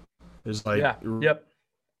Pinson. Is like, yep.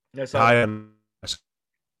 High on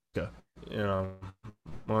Nebraska.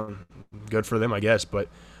 Well, good for them, I guess. But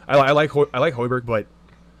I like Hoiberg, but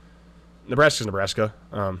Nebraska's Nebraska.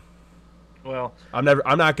 Well, I'm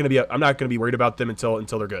not going to be worried about them until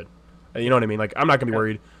they're good. You know what I mean? Like I'm not going to be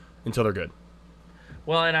worried until they're good.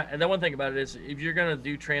 Well, and the one thing about it is if you're going to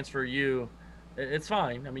do transfer it's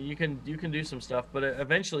fine. I mean, you can do some stuff, but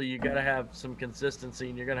eventually you got to have some consistency,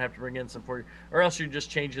 and you're going to have to bring in some or else you're just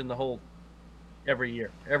changing the whole every year.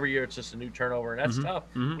 Every year it's just a new turnover, and that's tough.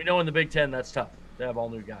 Mm-hmm. We know in the Big Ten that's tough to have all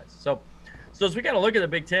new guys. So as we kind of look at the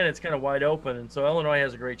Big Ten, it's kind of wide open, and so Illinois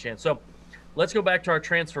has a great chance. So let's go back to our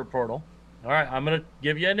transfer portal. All right, I'm going to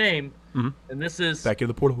give you a name, and this is back in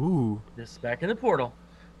the portal. Ooh. This is back in the portal.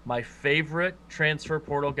 My favorite transfer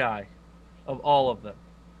portal guy of all of them.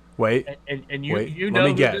 Wait, and you know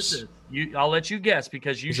who this is. I'll let you guess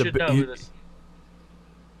because you should know who this.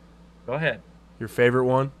 Go ahead. Your favorite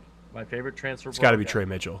one? My favorite transfer. It's got to be guy. Trey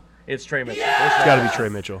Mitchell. It's Trey Mitchell. It's got to be Trey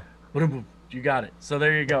Mitchell. You got it. So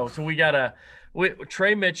there you go. So we got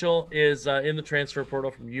Trey Mitchell is in the transfer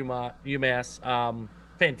portal from UMass.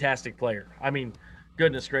 Fantastic player. I mean,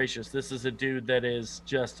 goodness gracious, this is a dude that is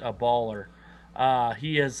just a baller.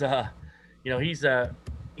 He is, he's a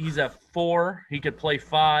 4. He could play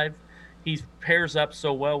 5. He pairs up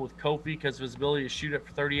so well with Kofi because of his ability to shoot it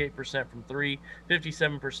for 38% from 3,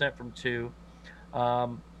 57% from 2.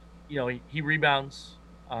 He rebounds.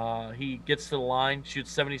 He gets to the line,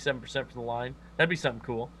 shoots 77% from the line. That'd be something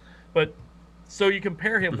cool. But so you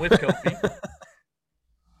compare him with Kofi.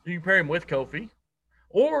 You compare him with Kofi.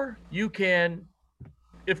 Or you can,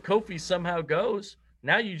 if Kofi somehow goes,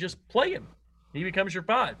 now you just play him. He becomes your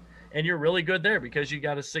 5. And you're really good there because you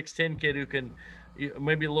got a 6'10" kid who can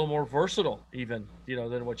maybe a little more versatile even,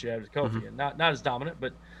 than what you have with Kofi. And not as dominant,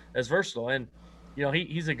 but as versatile. And,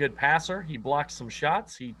 he's a good passer. He blocks some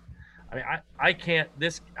shots. I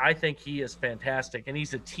think he is fantastic. And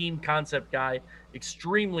he's a team concept guy,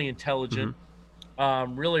 extremely intelligent,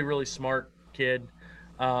 really, really smart kid.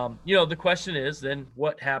 The question is then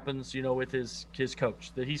what happens, with his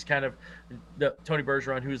coach that he's kind of Tony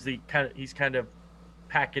Bergeron, who's he's kind of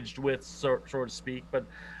packaged with, so to speak, but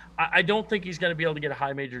I don't think he's going to be able to get a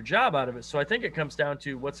high major job out of it. So I think it comes down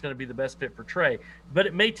to what's going to be the best fit for Trey, but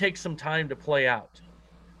it may take some time to play out.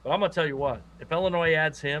 But I'm going to tell you what, if Illinois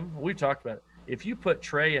adds him, we've talked about it. If you put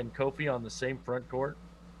Trey and Kofi on the same front court,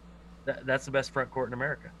 that's the best front court in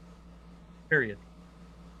America. Period.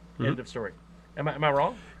 End of story. Am I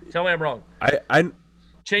wrong? Tell me I'm wrong. I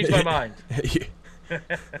changed my mind.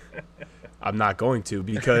 I'm not going to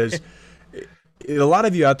because a lot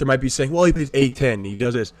of you out there might be saying, well, he plays 8-10. He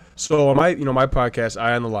does this. So on my podcast,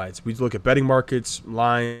 Eye on the Lines, we look at betting markets,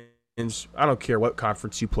 lines. I don't care what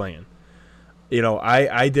conference you play in.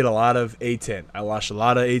 I did a lot of A10. I watched a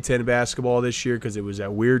lot of A10 basketball this year because it was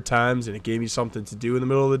at weird times and it gave me something to do in the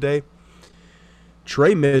middle of the day.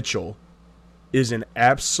 Trey Mitchell is an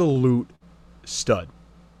absolute stud.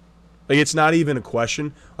 Like, it's not even a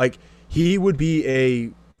question. Like, he would be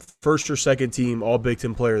a first or second team All Big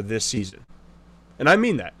Ten player this season. And I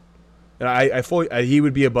mean that. And he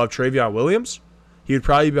would be above Travion Williams. He would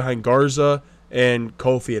probably be behind Garza and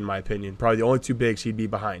Kofi, in my opinion. Probably the only 2 bigs he'd be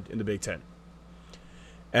behind in the Big Ten.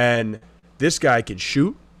 And this guy can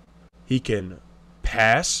shoot. He can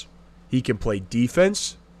pass. He can play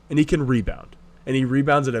defense. And he can rebound. And he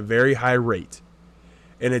rebounds at a very high rate.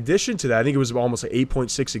 In addition to that, I think it was almost like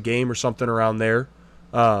 8.6 a game or something around there,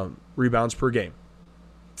 rebounds per game.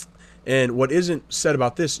 And what isn't said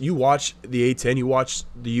about this, you watch the A10, you watch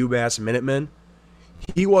the UMass Minutemen,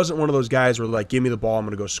 he wasn't one of those guys where, like, give me the ball, I'm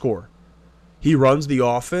going to go score. He runs the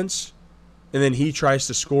offense, and then he tries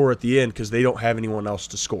to score at the end because they don't have anyone else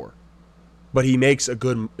to score. But he makes a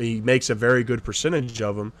very good percentage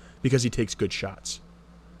of them because he takes good shots.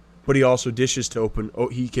 But he also dishes to open.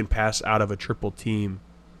 He can pass out of a triple team.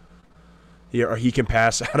 Or he can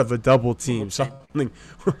pass out of a double team. Something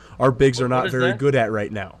our bigs are not very good at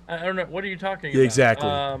right now. I don't know. What are you talking about? Exactly.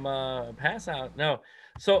 Pass out. No.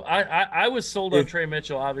 So I was sold on Trey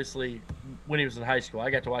Mitchell, obviously, when he was in high school. I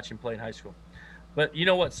got to watch him play in high school. But you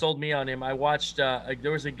know what sold me on him? I watched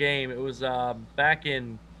there was a game. It was back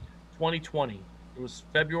in 2020. It was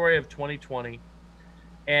February of 2020.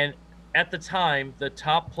 And at the time, the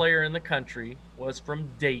top player in the country was from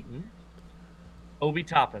Dayton, Obi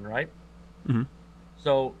Toppin, right? Mm-hmm.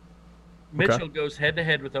 So Mitchell goes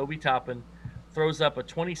head-to-head with Obi Toppin, throws up a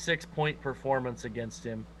 26-point performance against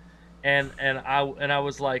him. And I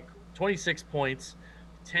was like, 26 points,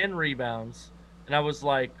 10 rebounds. And I was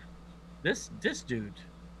like, this dude,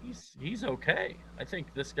 he's okay. I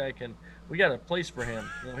think this guy we got a place for him.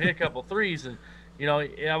 Hit a couple threes. And,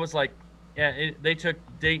 I was like, yeah, they took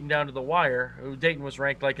Dayton down to the wire. Dayton was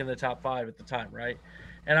ranked like in the top 5 at the time, right?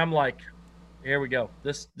 And I'm like, here we go.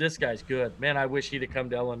 This guy's good. Man, I wish he'd have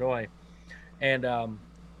come to Illinois. And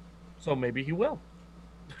so maybe he will.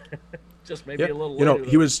 Just maybe a little later.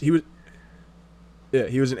 He was an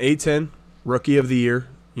A10 rookie of the year,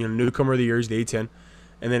 newcomer of the year, he's the A10.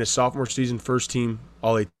 And then his sophomore season, first team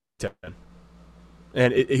All A10.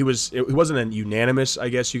 And it wasn't a unanimous, I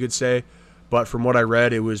guess you could say. But from what I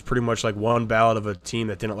read, it was pretty much like one ballot of a team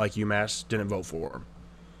that didn't like UMass didn't vote for him.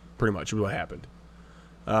 Pretty much what happened.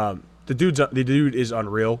 The dude is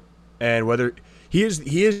unreal, and whether he is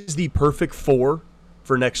the perfect 4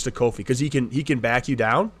 for next to Kofi because he can back you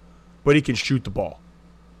down, but he can shoot the ball,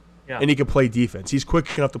 and he can play defense. He's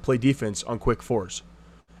quick enough to play defense on quick 4s,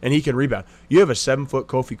 and he can rebound. You have a 7-foot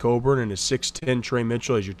Kofi Coburn and a 6'10" Trey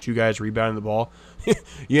Mitchell as your two guys rebounding the ball.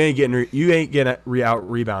 you ain't getting out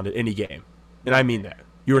rebounded any game, and I mean that.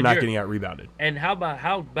 You are not getting out rebounded. And how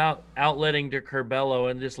about outletting to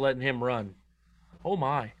Curbelo and just letting him run? Oh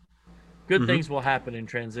my, good things will happen in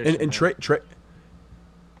transition.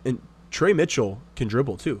 And Trey Mitchell can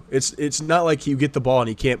dribble too. It's not like you get the ball and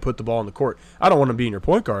he can't put the ball in the court. I don't want him being your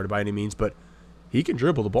point guard by any means, but he can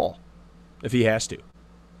dribble the ball if he has to.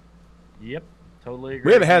 Yep, totally agree.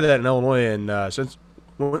 We haven't had that in Illinois, and since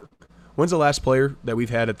when's the last player that we've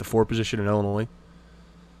had at the 4 position in Illinois?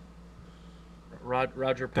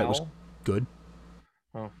 Roger Powell. That was good.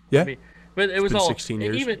 Oh, yeah, I mean, but it was all 16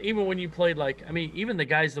 years. Even when you played even the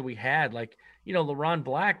guys that we had LeRon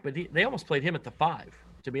Black, but they almost played him at the 5.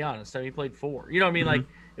 To be honest, I mean, he played 4. You know what I mean? Like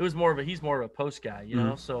it was he's more of a post guy. You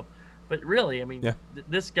know, so but really, I mean,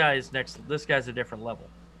 this guy's a different level.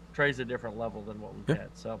 Trey's a different level than what we've had.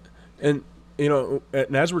 So, and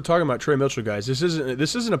and as we're talking about Trey Mitchell, guys, this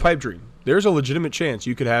isn't a pipe dream. There's a legitimate chance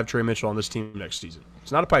you could have Trey Mitchell on this team next season.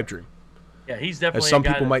 It's not a pipe dream. Yeah, he's definitely. As some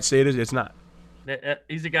people might say it is, it's not.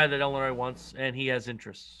 He's a guy that Illinois wants, and he has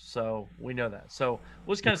interests, so we know that. So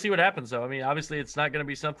we'll just kind of see what happens, though. I mean, obviously, it's not going to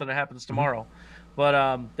be something that happens tomorrow, but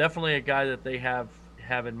definitely a guy that they have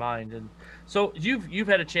in mind. And so you've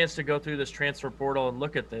had a chance to go through this transfer portal and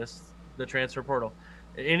look at the transfer portal.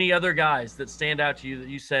 Any other guys that stand out to you that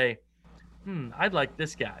you say, I'd like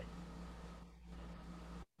this guy?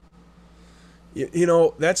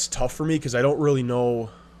 That's tough for me because I don't really know.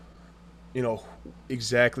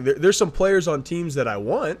 Exactly. There's some players on teams that I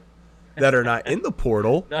want that are not in the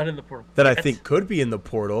portal. Not in the portal. That I think could be in the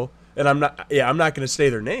portal, and I'm not going to say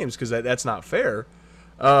their names because that's not fair.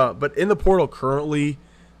 But in the portal currently,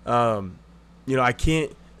 I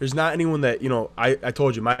can't. There's not anyone that I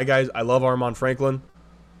told you my guys. I love Armaan Franklin,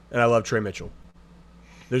 and I love Trey Mitchell.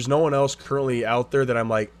 There's no one else currently out there that I'm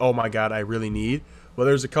like, oh my God, I really need. Well,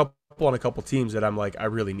 there's a couple on a couple teams that I'm like, I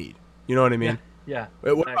really need. You know what I mean? Yeah.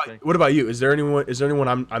 What about you? Is there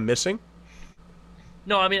anyone I'm missing?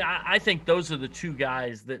 No, I mean I think those are the two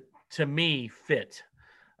guys that to me fit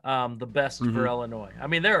the best for Illinois. I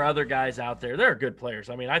mean, there are other guys out there. There are good players.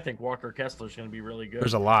 I mean, I think Walker Kessler's going to be really good.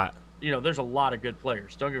 There's a lot. There's a lot of good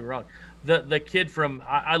players. Don't get me wrong. The kid from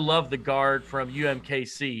I love the guard from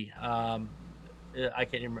UMKC. I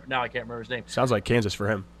can't remember his name. Sounds like Kansas for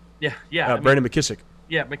him. Yeah. Brandon McKissick.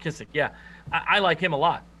 Yeah, McKissick. Yeah, I like him a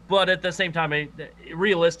lot. But at the same time,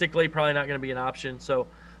 realistically, probably not going to be an option. So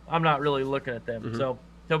I'm not really looking at them.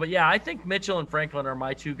 But yeah, I think Mitchell and Franklin are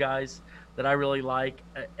my two guys that I really like.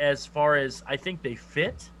 As far as I think they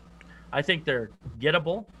fit, I think they're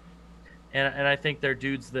gettable, and I think they're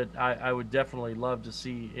dudes that I would definitely love to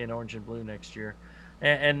see in orange and blue next year.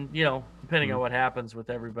 And depending on what happens with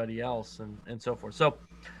everybody else and so forth.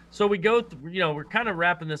 So we go, we're kind of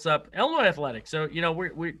wrapping this up. Illinois athletics. So,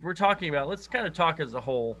 we're talking about, let's kind of talk as a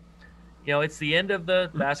whole. It's the end of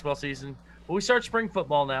the basketball season, but we start spring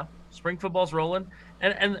football now. Spring football's rolling.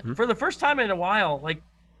 And for the first time in a while, like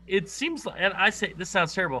it seems like, and I say, this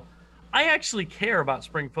sounds terrible, I actually care about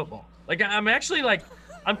spring football. Like I'm actually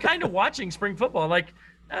I'm kind of watching spring football. Like,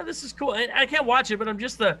 this is cool. I can't watch it, but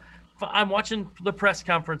I'm watching the press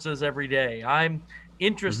conferences every day. I'm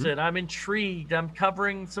interested. I'm intrigued. I'm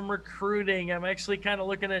covering some recruiting. I'm actually kind of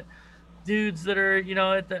looking at dudes that are,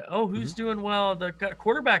 at the, who's doing well, the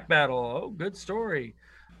quarterback battle. Oh, good story.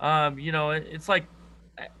 It's like,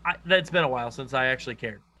 that's been a while since I actually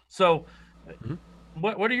cared. So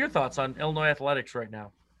what are your thoughts on Illinois athletics right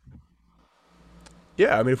now?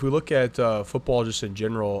 Yeah, I mean, if we look at football just in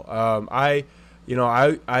general, I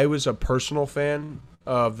was a personal fan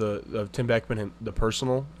of Tim Beckman and the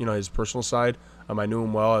personal, his personal side. I knew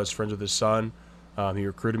him well. I was friends with his son. He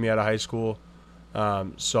recruited me out of high school.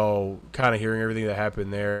 So kind of hearing everything that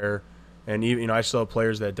happened there, and even I still have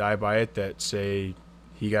players that die by it that say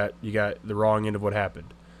you got the wrong end of what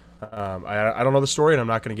happened. I don't know the story, and I'm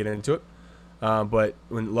not going to get into it. But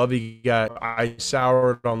when Lovey I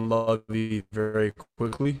soured on Lovey very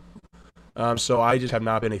quickly. So I just have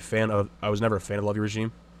not been a fan of. I was never a fan of Lovey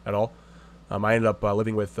regime at all. I ended up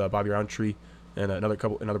living with Bobby Roundtree and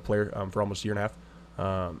another player for almost a year and a half.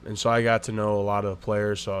 And so I got to know a lot of the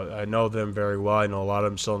players, so I know them very well. I know a lot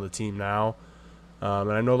of them still on the team now,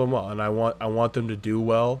 and I know them well. And I want them to do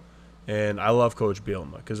well. And I love Coach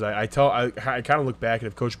Bielema because I kind of look back, and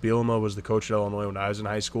if Coach Bielema was the coach at Illinois when I was in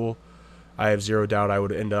high school, I have zero doubt I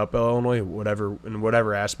would end up at Illinois, in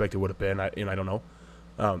whatever aspect it would have been. I don't know,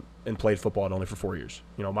 and played football at only for 4 years.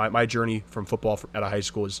 My journey from football at a high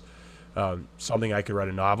school is something I could write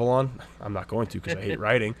a novel on. I'm not going to because I hate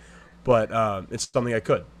writing, but it's something I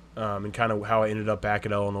could. and kind of how I ended up back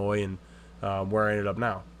at Illinois and where I ended up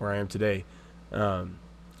now, where I am today.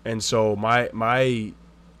 And so I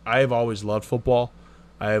have always loved football.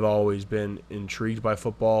 I have always been intrigued by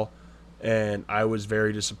football, and I was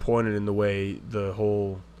very disappointed in the way the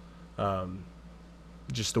whole,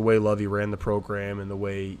 just the way Lovey ran the program and the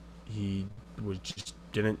way he was just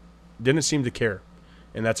didn't seem to care,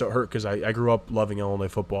 and that's what hurt because I grew up loving Illinois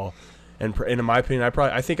football, and in my opinion,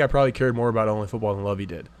 I think I probably cared more about Illinois football than Lovey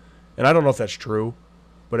did, and I don't know if that's true,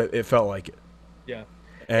 but it felt like it. Yeah.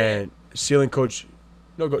 And ceiling coach,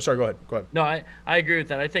 no, go ahead. No, I agree with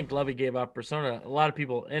that. I think Lovey gave up persona. A lot of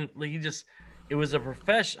people, and it was a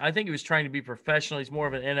profession. I think he was trying to be professional. He's more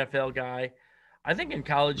of an NFL guy. I think in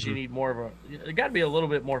college you need more of it got to be a little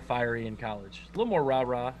bit more fiery in college, a little more rah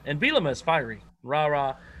rah. And Bielema is fiery, rah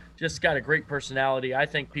rah. Just got a great personality. I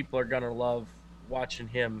think people are gonna love watching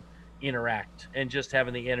him interact and just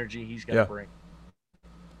having the energy he's gonna bring.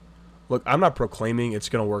 Look, I'm not proclaiming it's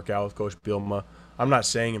going to work out with Coach Bielema. I'm not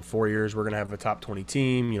saying in 4 years we're going to have a top 20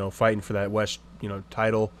 team, fighting for that West,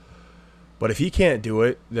 title. But if he can't do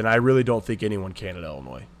it, then I really don't think anyone can at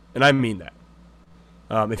Illinois, and I mean that.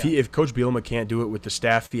 If Coach Bielema can't do it with the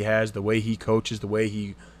staff he has, the way he coaches, the way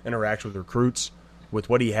he interacts with recruits, with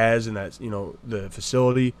what he has in that the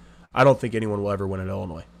facility, I don't think anyone will ever win at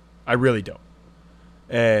Illinois. I really don't.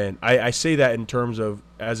 And I say that in terms of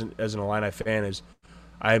as an Illini fan is.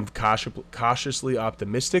 I'm cautiously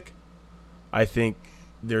optimistic. I think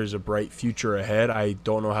there's a bright future ahead. I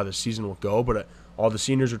don't know how the season will go, but all the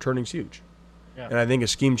seniors returning is huge, and I think a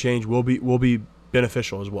scheme change will be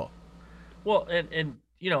beneficial as well. Well, and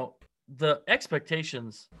the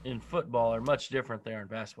expectations in football are much different there in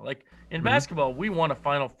basketball. Like in basketball, we won a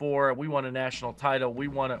Final Four, we won a national title,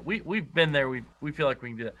 we've been there. We feel like we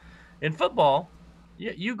can do that. In football,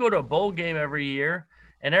 you go to a bowl game every year.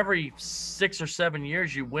 And every 6 or 7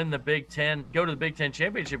 years, you win the Big Ten, go to the Big Ten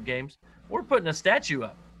championship games. We're putting a statue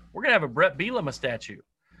up. We're gonna have a Brett Bielema statue,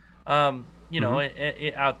 out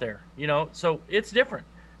there. So it's different.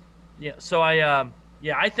 Yeah. So I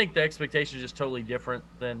think the expectation is just totally different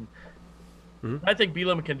than. I think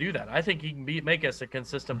Bielema can do that. I think he can make us a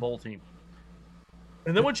consistent bowl team.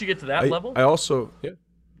 And then once you get to that level, I also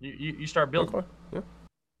you start building. Okay. Yeah.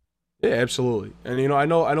 Yeah, absolutely. And I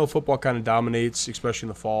know football kind of dominates, especially in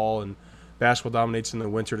the fall, and basketball dominates in the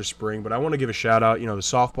winter to spring. But I want to give a shout out. The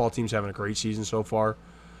softball team's having a great season so far.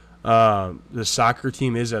 The soccer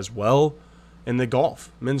team is as well, and the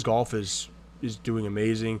men's golf is doing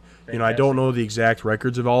amazing. Fantastic. I don't know the exact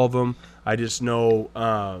records of all of them. I just know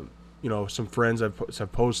some friends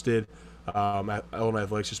have posted. Illinois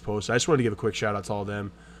Athletics has posted. I just wanted to give a quick shout out to all of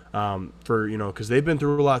them for because they've been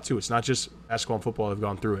through a lot too. It's not just basketball and football have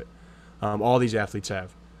gone through it. All these athletes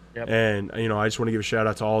have. Yep. And I just want to give a shout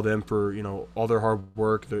out to all of them for all their hard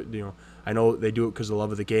work. I know they do it because of the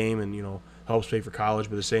love of the game and helps pay for college,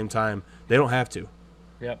 but at the same time they don't have to.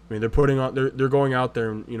 Yep. I mean they're going out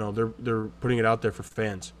there and they're putting it out there for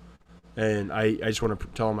fans, and I just want to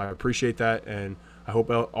tell them I appreciate that, and I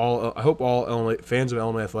hope all Illinois fans of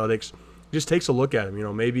Illinois athletics just takes a look at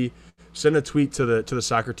them. Maybe send a tweet to the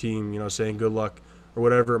soccer team saying good luck or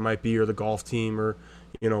whatever it might be, or the golf team or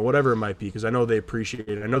whatever it might be, because I know they appreciate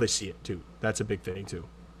it. I know they see it too. That's a big thing too.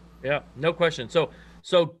 Yeah, no question. So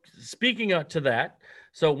speaking to that,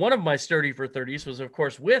 so one of my Sturdy for 30s was, of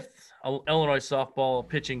course, with Illinois softball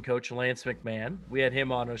pitching coach Lance McMahon. We had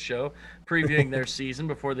him on a show previewing their season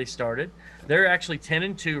before they started. They're actually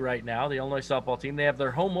 10-2 right now, the Illinois softball team. They have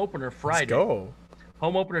their home opener Friday. Let's go.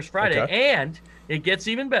 Home opener's Friday, and it gets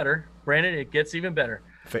even better. Brandon, it gets even better.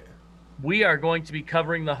 We are going to be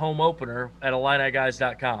covering the home opener at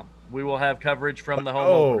IlliniGuys.com. We will have coverage from the home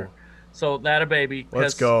opener. So that a baby.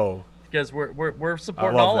 Let's go. Because we're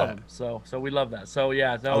supporting all of them. So we love that. So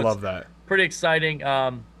yeah, I love that. Pretty exciting.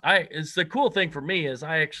 It's the cool thing for me is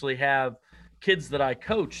I actually have kids that I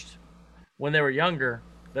coached when they were younger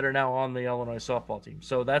that are now on the Illinois softball team.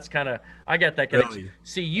 So that's kind of I got that connection. Really?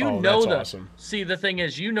 See, awesome. See, the thing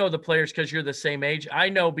is, the players because you're the same age. I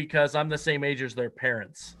know because I'm the same age as their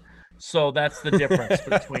parents. So that's the difference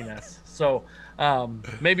between us. So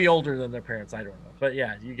maybe older than their parents. I don't know. But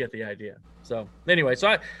yeah, you get the idea. So anyway,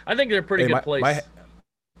 so I think they're a pretty good place.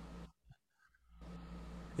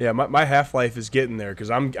 My half-life is getting there because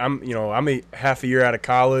I'm a half a year out of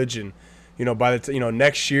college, and by the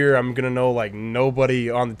next year I'm gonna know like nobody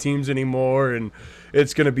on the teams anymore, and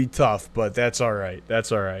it's gonna be tough, but that's all right.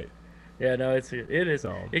 Yeah, no, it is.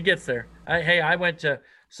 So. It gets there. I went to.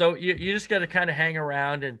 So you just got to kind of hang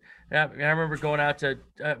around, and I remember going out to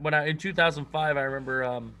in 2005. I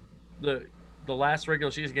remember the last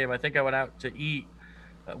regular season game. I think I went out to eat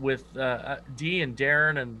with Dee and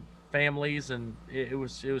Darren and families, and it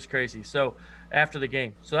was crazy. So after the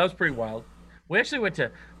game, so that was pretty wild. We actually went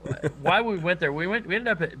to why we went there. We ended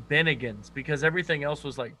up at Bennigan's because everything else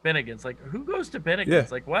was like Bennigan's. Like, who goes to Yeah. Bennigan's?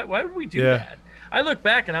 Like, why would we do Yeah. that? I look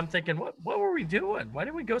back and I'm thinking, what were we doing? Why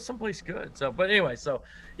didn't we go someplace good? So, but anyway, so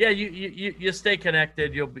yeah, you stay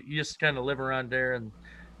connected. You just kind of live around there, and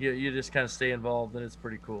you just kind of stay involved, and it's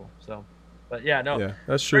pretty cool. So, but yeah, no, Yeah.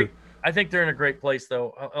 That's true. great. I think they're in a great place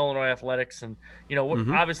though, Illinois athletics, and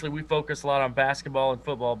Mm-hmm. obviously we focus a lot on basketball and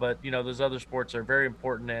football, but those other sports are very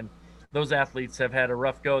important, and those athletes have had a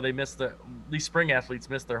rough go. These spring athletes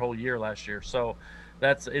missed their whole year last year, so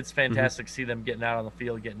it's Mm-hmm. fantastic to see them getting out on the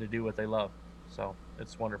field, getting to do what they love. So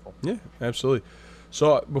it's wonderful. Yeah. Absolutely.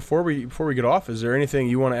 So before we get off, is there anything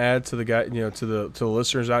you want to add to the guy, to the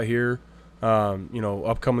listeners out here,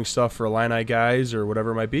 upcoming stuff for Illini guys or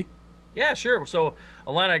whatever it might be? Yeah, sure. So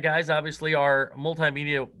Illini guys, obviously, our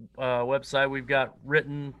multimedia website. We've got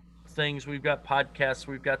written things, we've got podcasts,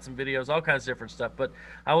 we've got some videos, all kinds of different stuff. But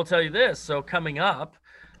I will tell you this. So coming up,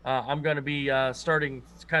 I'm going to be starting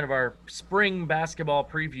kind of our spring basketball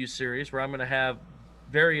preview series, where I'm going to have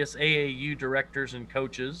various AAU directors and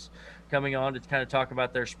coaches coming on to kind of talk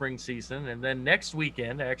about their spring season. And then next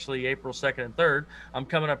weekend, actually April 2nd and 3rd, I'm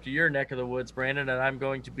coming up to your neck of the woods, Brandon, and I'm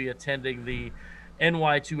going to be attending the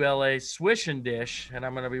NY2LA Swish and Dish, and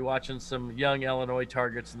I'm going to be watching some young Illinois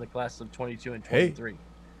targets in the class of 22 and Hey, 23.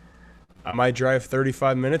 I might drive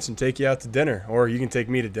 35 minutes and take you out to dinner, or you can take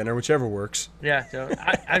me to dinner, whichever works. Yeah, so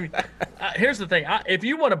I mean, here's the thing: if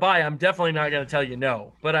you want to buy, I'm definitely not going to tell you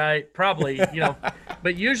no. But I probably,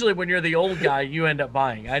 but usually when you're the old guy, you end up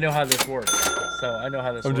buying. I know how this works, so I know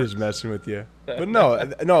how this I'm works. just messing with you. But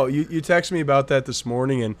no, you texted me about that this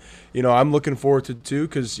morning, and I'm looking forward to it too,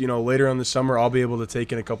 because later on this summer I'll be able to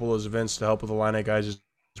take in a couple of those events to help with the Illini guys as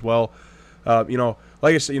well.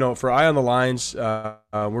 Like I said, for Eye on the Lines, we're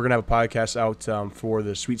gonna have a podcast out for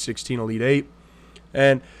the Sweet 16 Elite Eight,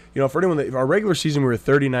 and for anyone that our regular season we were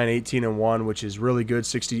 39-18-1, which is really good,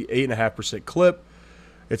 68.5% clip.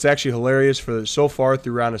 It's actually hilarious for so far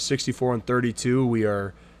through round of 64 and 32, we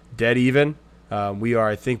are dead even. We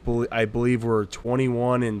are, I believe we're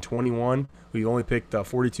 21 and 21. We only picked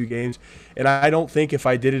 42 games, and I don't think if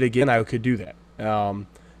I did it again I could do that.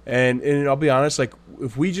 And I'll be honest, like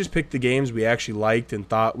if we just picked the games we actually liked and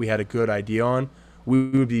thought we had a good idea on, we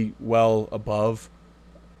would be well above,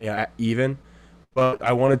 even. But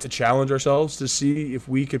I wanted to challenge ourselves to see if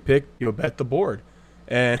we could pick, bet the board,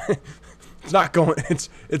 and it's not going.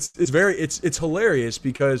 It's hilarious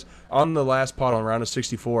because on the last pod on round of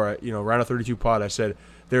 64, round of 32 pod, I said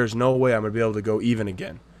there's no way I'm gonna be able to go even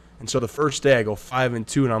again. And so the first day I go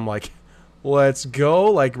 5-2, and I'm like, let's go,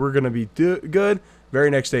 like we're gonna be good. Very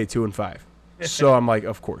next day, 2-5. So I'm like,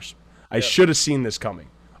 of course, I Yep. should have seen this coming.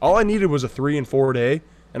 All I needed was a 3-4 day,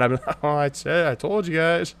 and I've been, I told you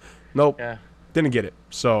guys, nope, Yeah, didn't get it.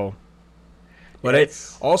 So, but yeah, hey,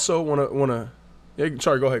 it's also wanna. Yeah,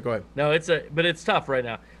 sorry, go ahead. no, but it's tough right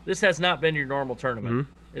now. This has not been your normal tournament.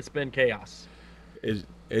 It's been chaos. My,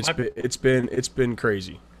 It's been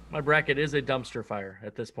crazy. my bracket is a dumpster fire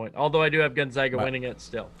at this point. Although I do have Gonzaga My, winning it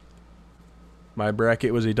still. my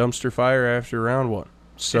bracket was a dumpster fire after round one.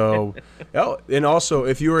 So, and also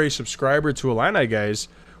if you are a subscriber to Illini guys,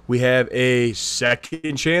 we have a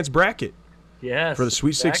second chance bracket. Yes, For the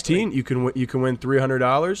Sweet exactly. 16, you can win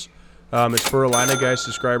 $300. It's for Illini guys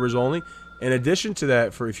subscribers only. In addition to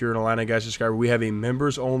that, for if you're an Illini guys subscriber, we have a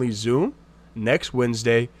members only Zoom next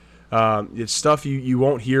Wednesday. It's stuff you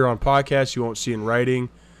won't hear on podcasts, you won't see in writing,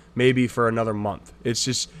 maybe for another month.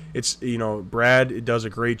 Brad does a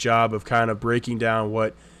great job of kind of breaking down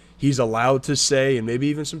what he's allowed to say, and maybe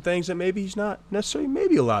even some things that maybe he's not necessarily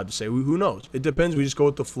maybe allowed to say. Who knows? It depends. We just go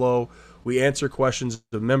with the flow. We answer questions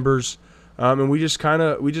of members, and we just kind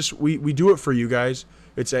of we do it for you guys.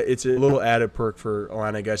 It's a little added perk for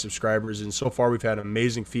Illini guys subscribers, and so far we've had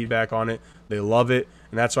amazing feedback on it. They love it,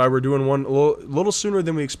 and that's why we're doing one a little sooner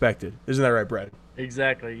than we expected. Isn't that right, Brad?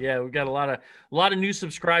 Exactly. Yeah, we've got a lot of new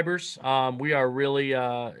subscribers. We are really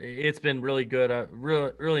it's been really good.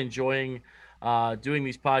 Really enjoying doing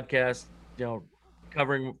these podcasts,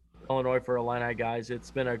 covering Illinois for Illini guys.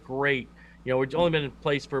 It's been a great, we've only been in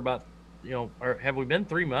place for about, or have we been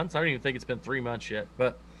 3 months? I don't even think it's been 3 months yet,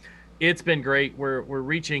 but it's been great. We're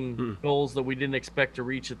reaching goals that we didn't expect to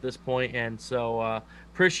reach at this point, and so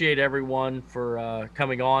appreciate everyone for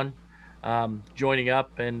coming on, joining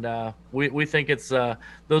up, and we think it's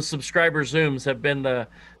those subscriber Zooms have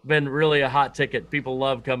been really a hot ticket. People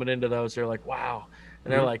love coming into those. They're like, wow,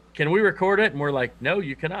 and they're like, can we record it? And we're like, no,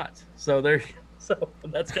 you cannot. So so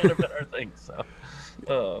that's kind of been our thing.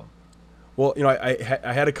 So. well,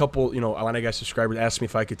 I had a couple, Illini Guy subscribers ask me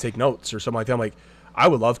if I could take notes or something like that. I'm like, I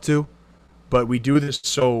would love to, but we do this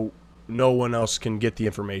so no one else can get the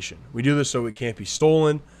information. We do this so it can't be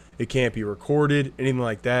stolen, it can't be recorded, anything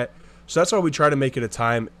like that. So that's why we try to make it a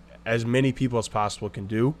time as many people as possible can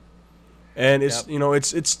do. And it's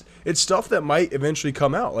it's stuff that might eventually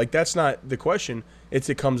come out. Like, that's not the question.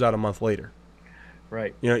 It comes out a month later.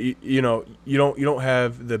 Right. You don't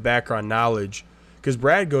have the background knowledge, because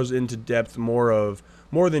Brad goes into depth more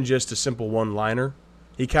than just a simple one-liner.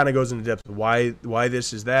 He kind of goes into depth of why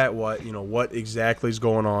this is that, what exactly is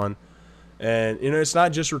going on. And it's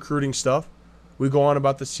not just recruiting stuff. We go on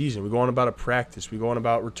about the season. We go on about a practice. We go on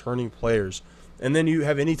about returning players. And then you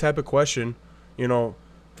have any type of question,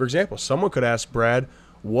 for example, someone could ask Brad,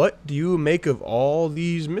 what do you make of all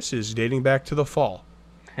these misses dating back to the fall?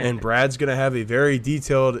 And Brad's going to have a very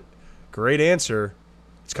detailed, great answer.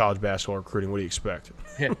 It's college basketball recruiting. What do you expect?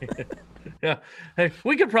 Yeah. Hey,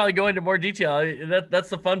 we could probably go into more detail. That's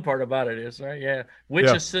the fun part about it is, right? Yeah. Which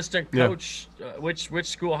assistant coach, which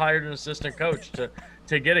school hired an assistant coach to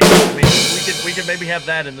get a coach? I mean, we could maybe have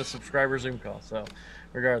that in the subscriber Zoom call. So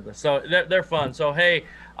regardless, so they're fun. So, hey,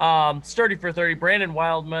 Sturdy for 30, Brandon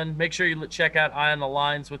Wildman, make sure you check out Eye on the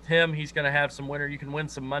Lines with him. He's going to have some winner. You can win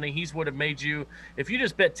some money. He's would have made you, if you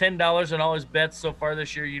just bet $10 on all his bets so far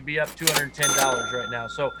this year, you'd be up $210 right now.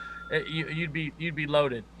 So you'd be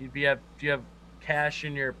loaded. You have cash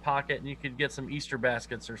in your pocket, and you could get some Easter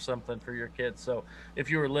baskets or something for your kids. So if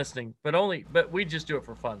you were listening, but we just do it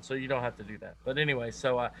for fun, so you don't have to do that. But anyway,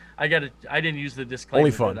 so I didn't use the disclaimer.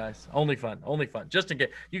 Only fun. Just in case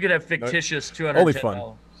you could have fictitious $210. Only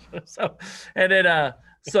fun. So, and then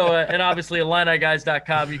and obviously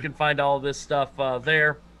IlliniGuys.com, you can find all of this stuff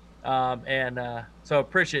there. So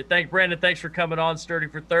appreciate it. Brandon, thanks for coming on Sturdy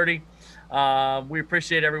for 30. We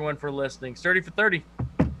appreciate everyone for listening. Sturdy for 30.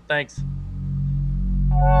 Thanks.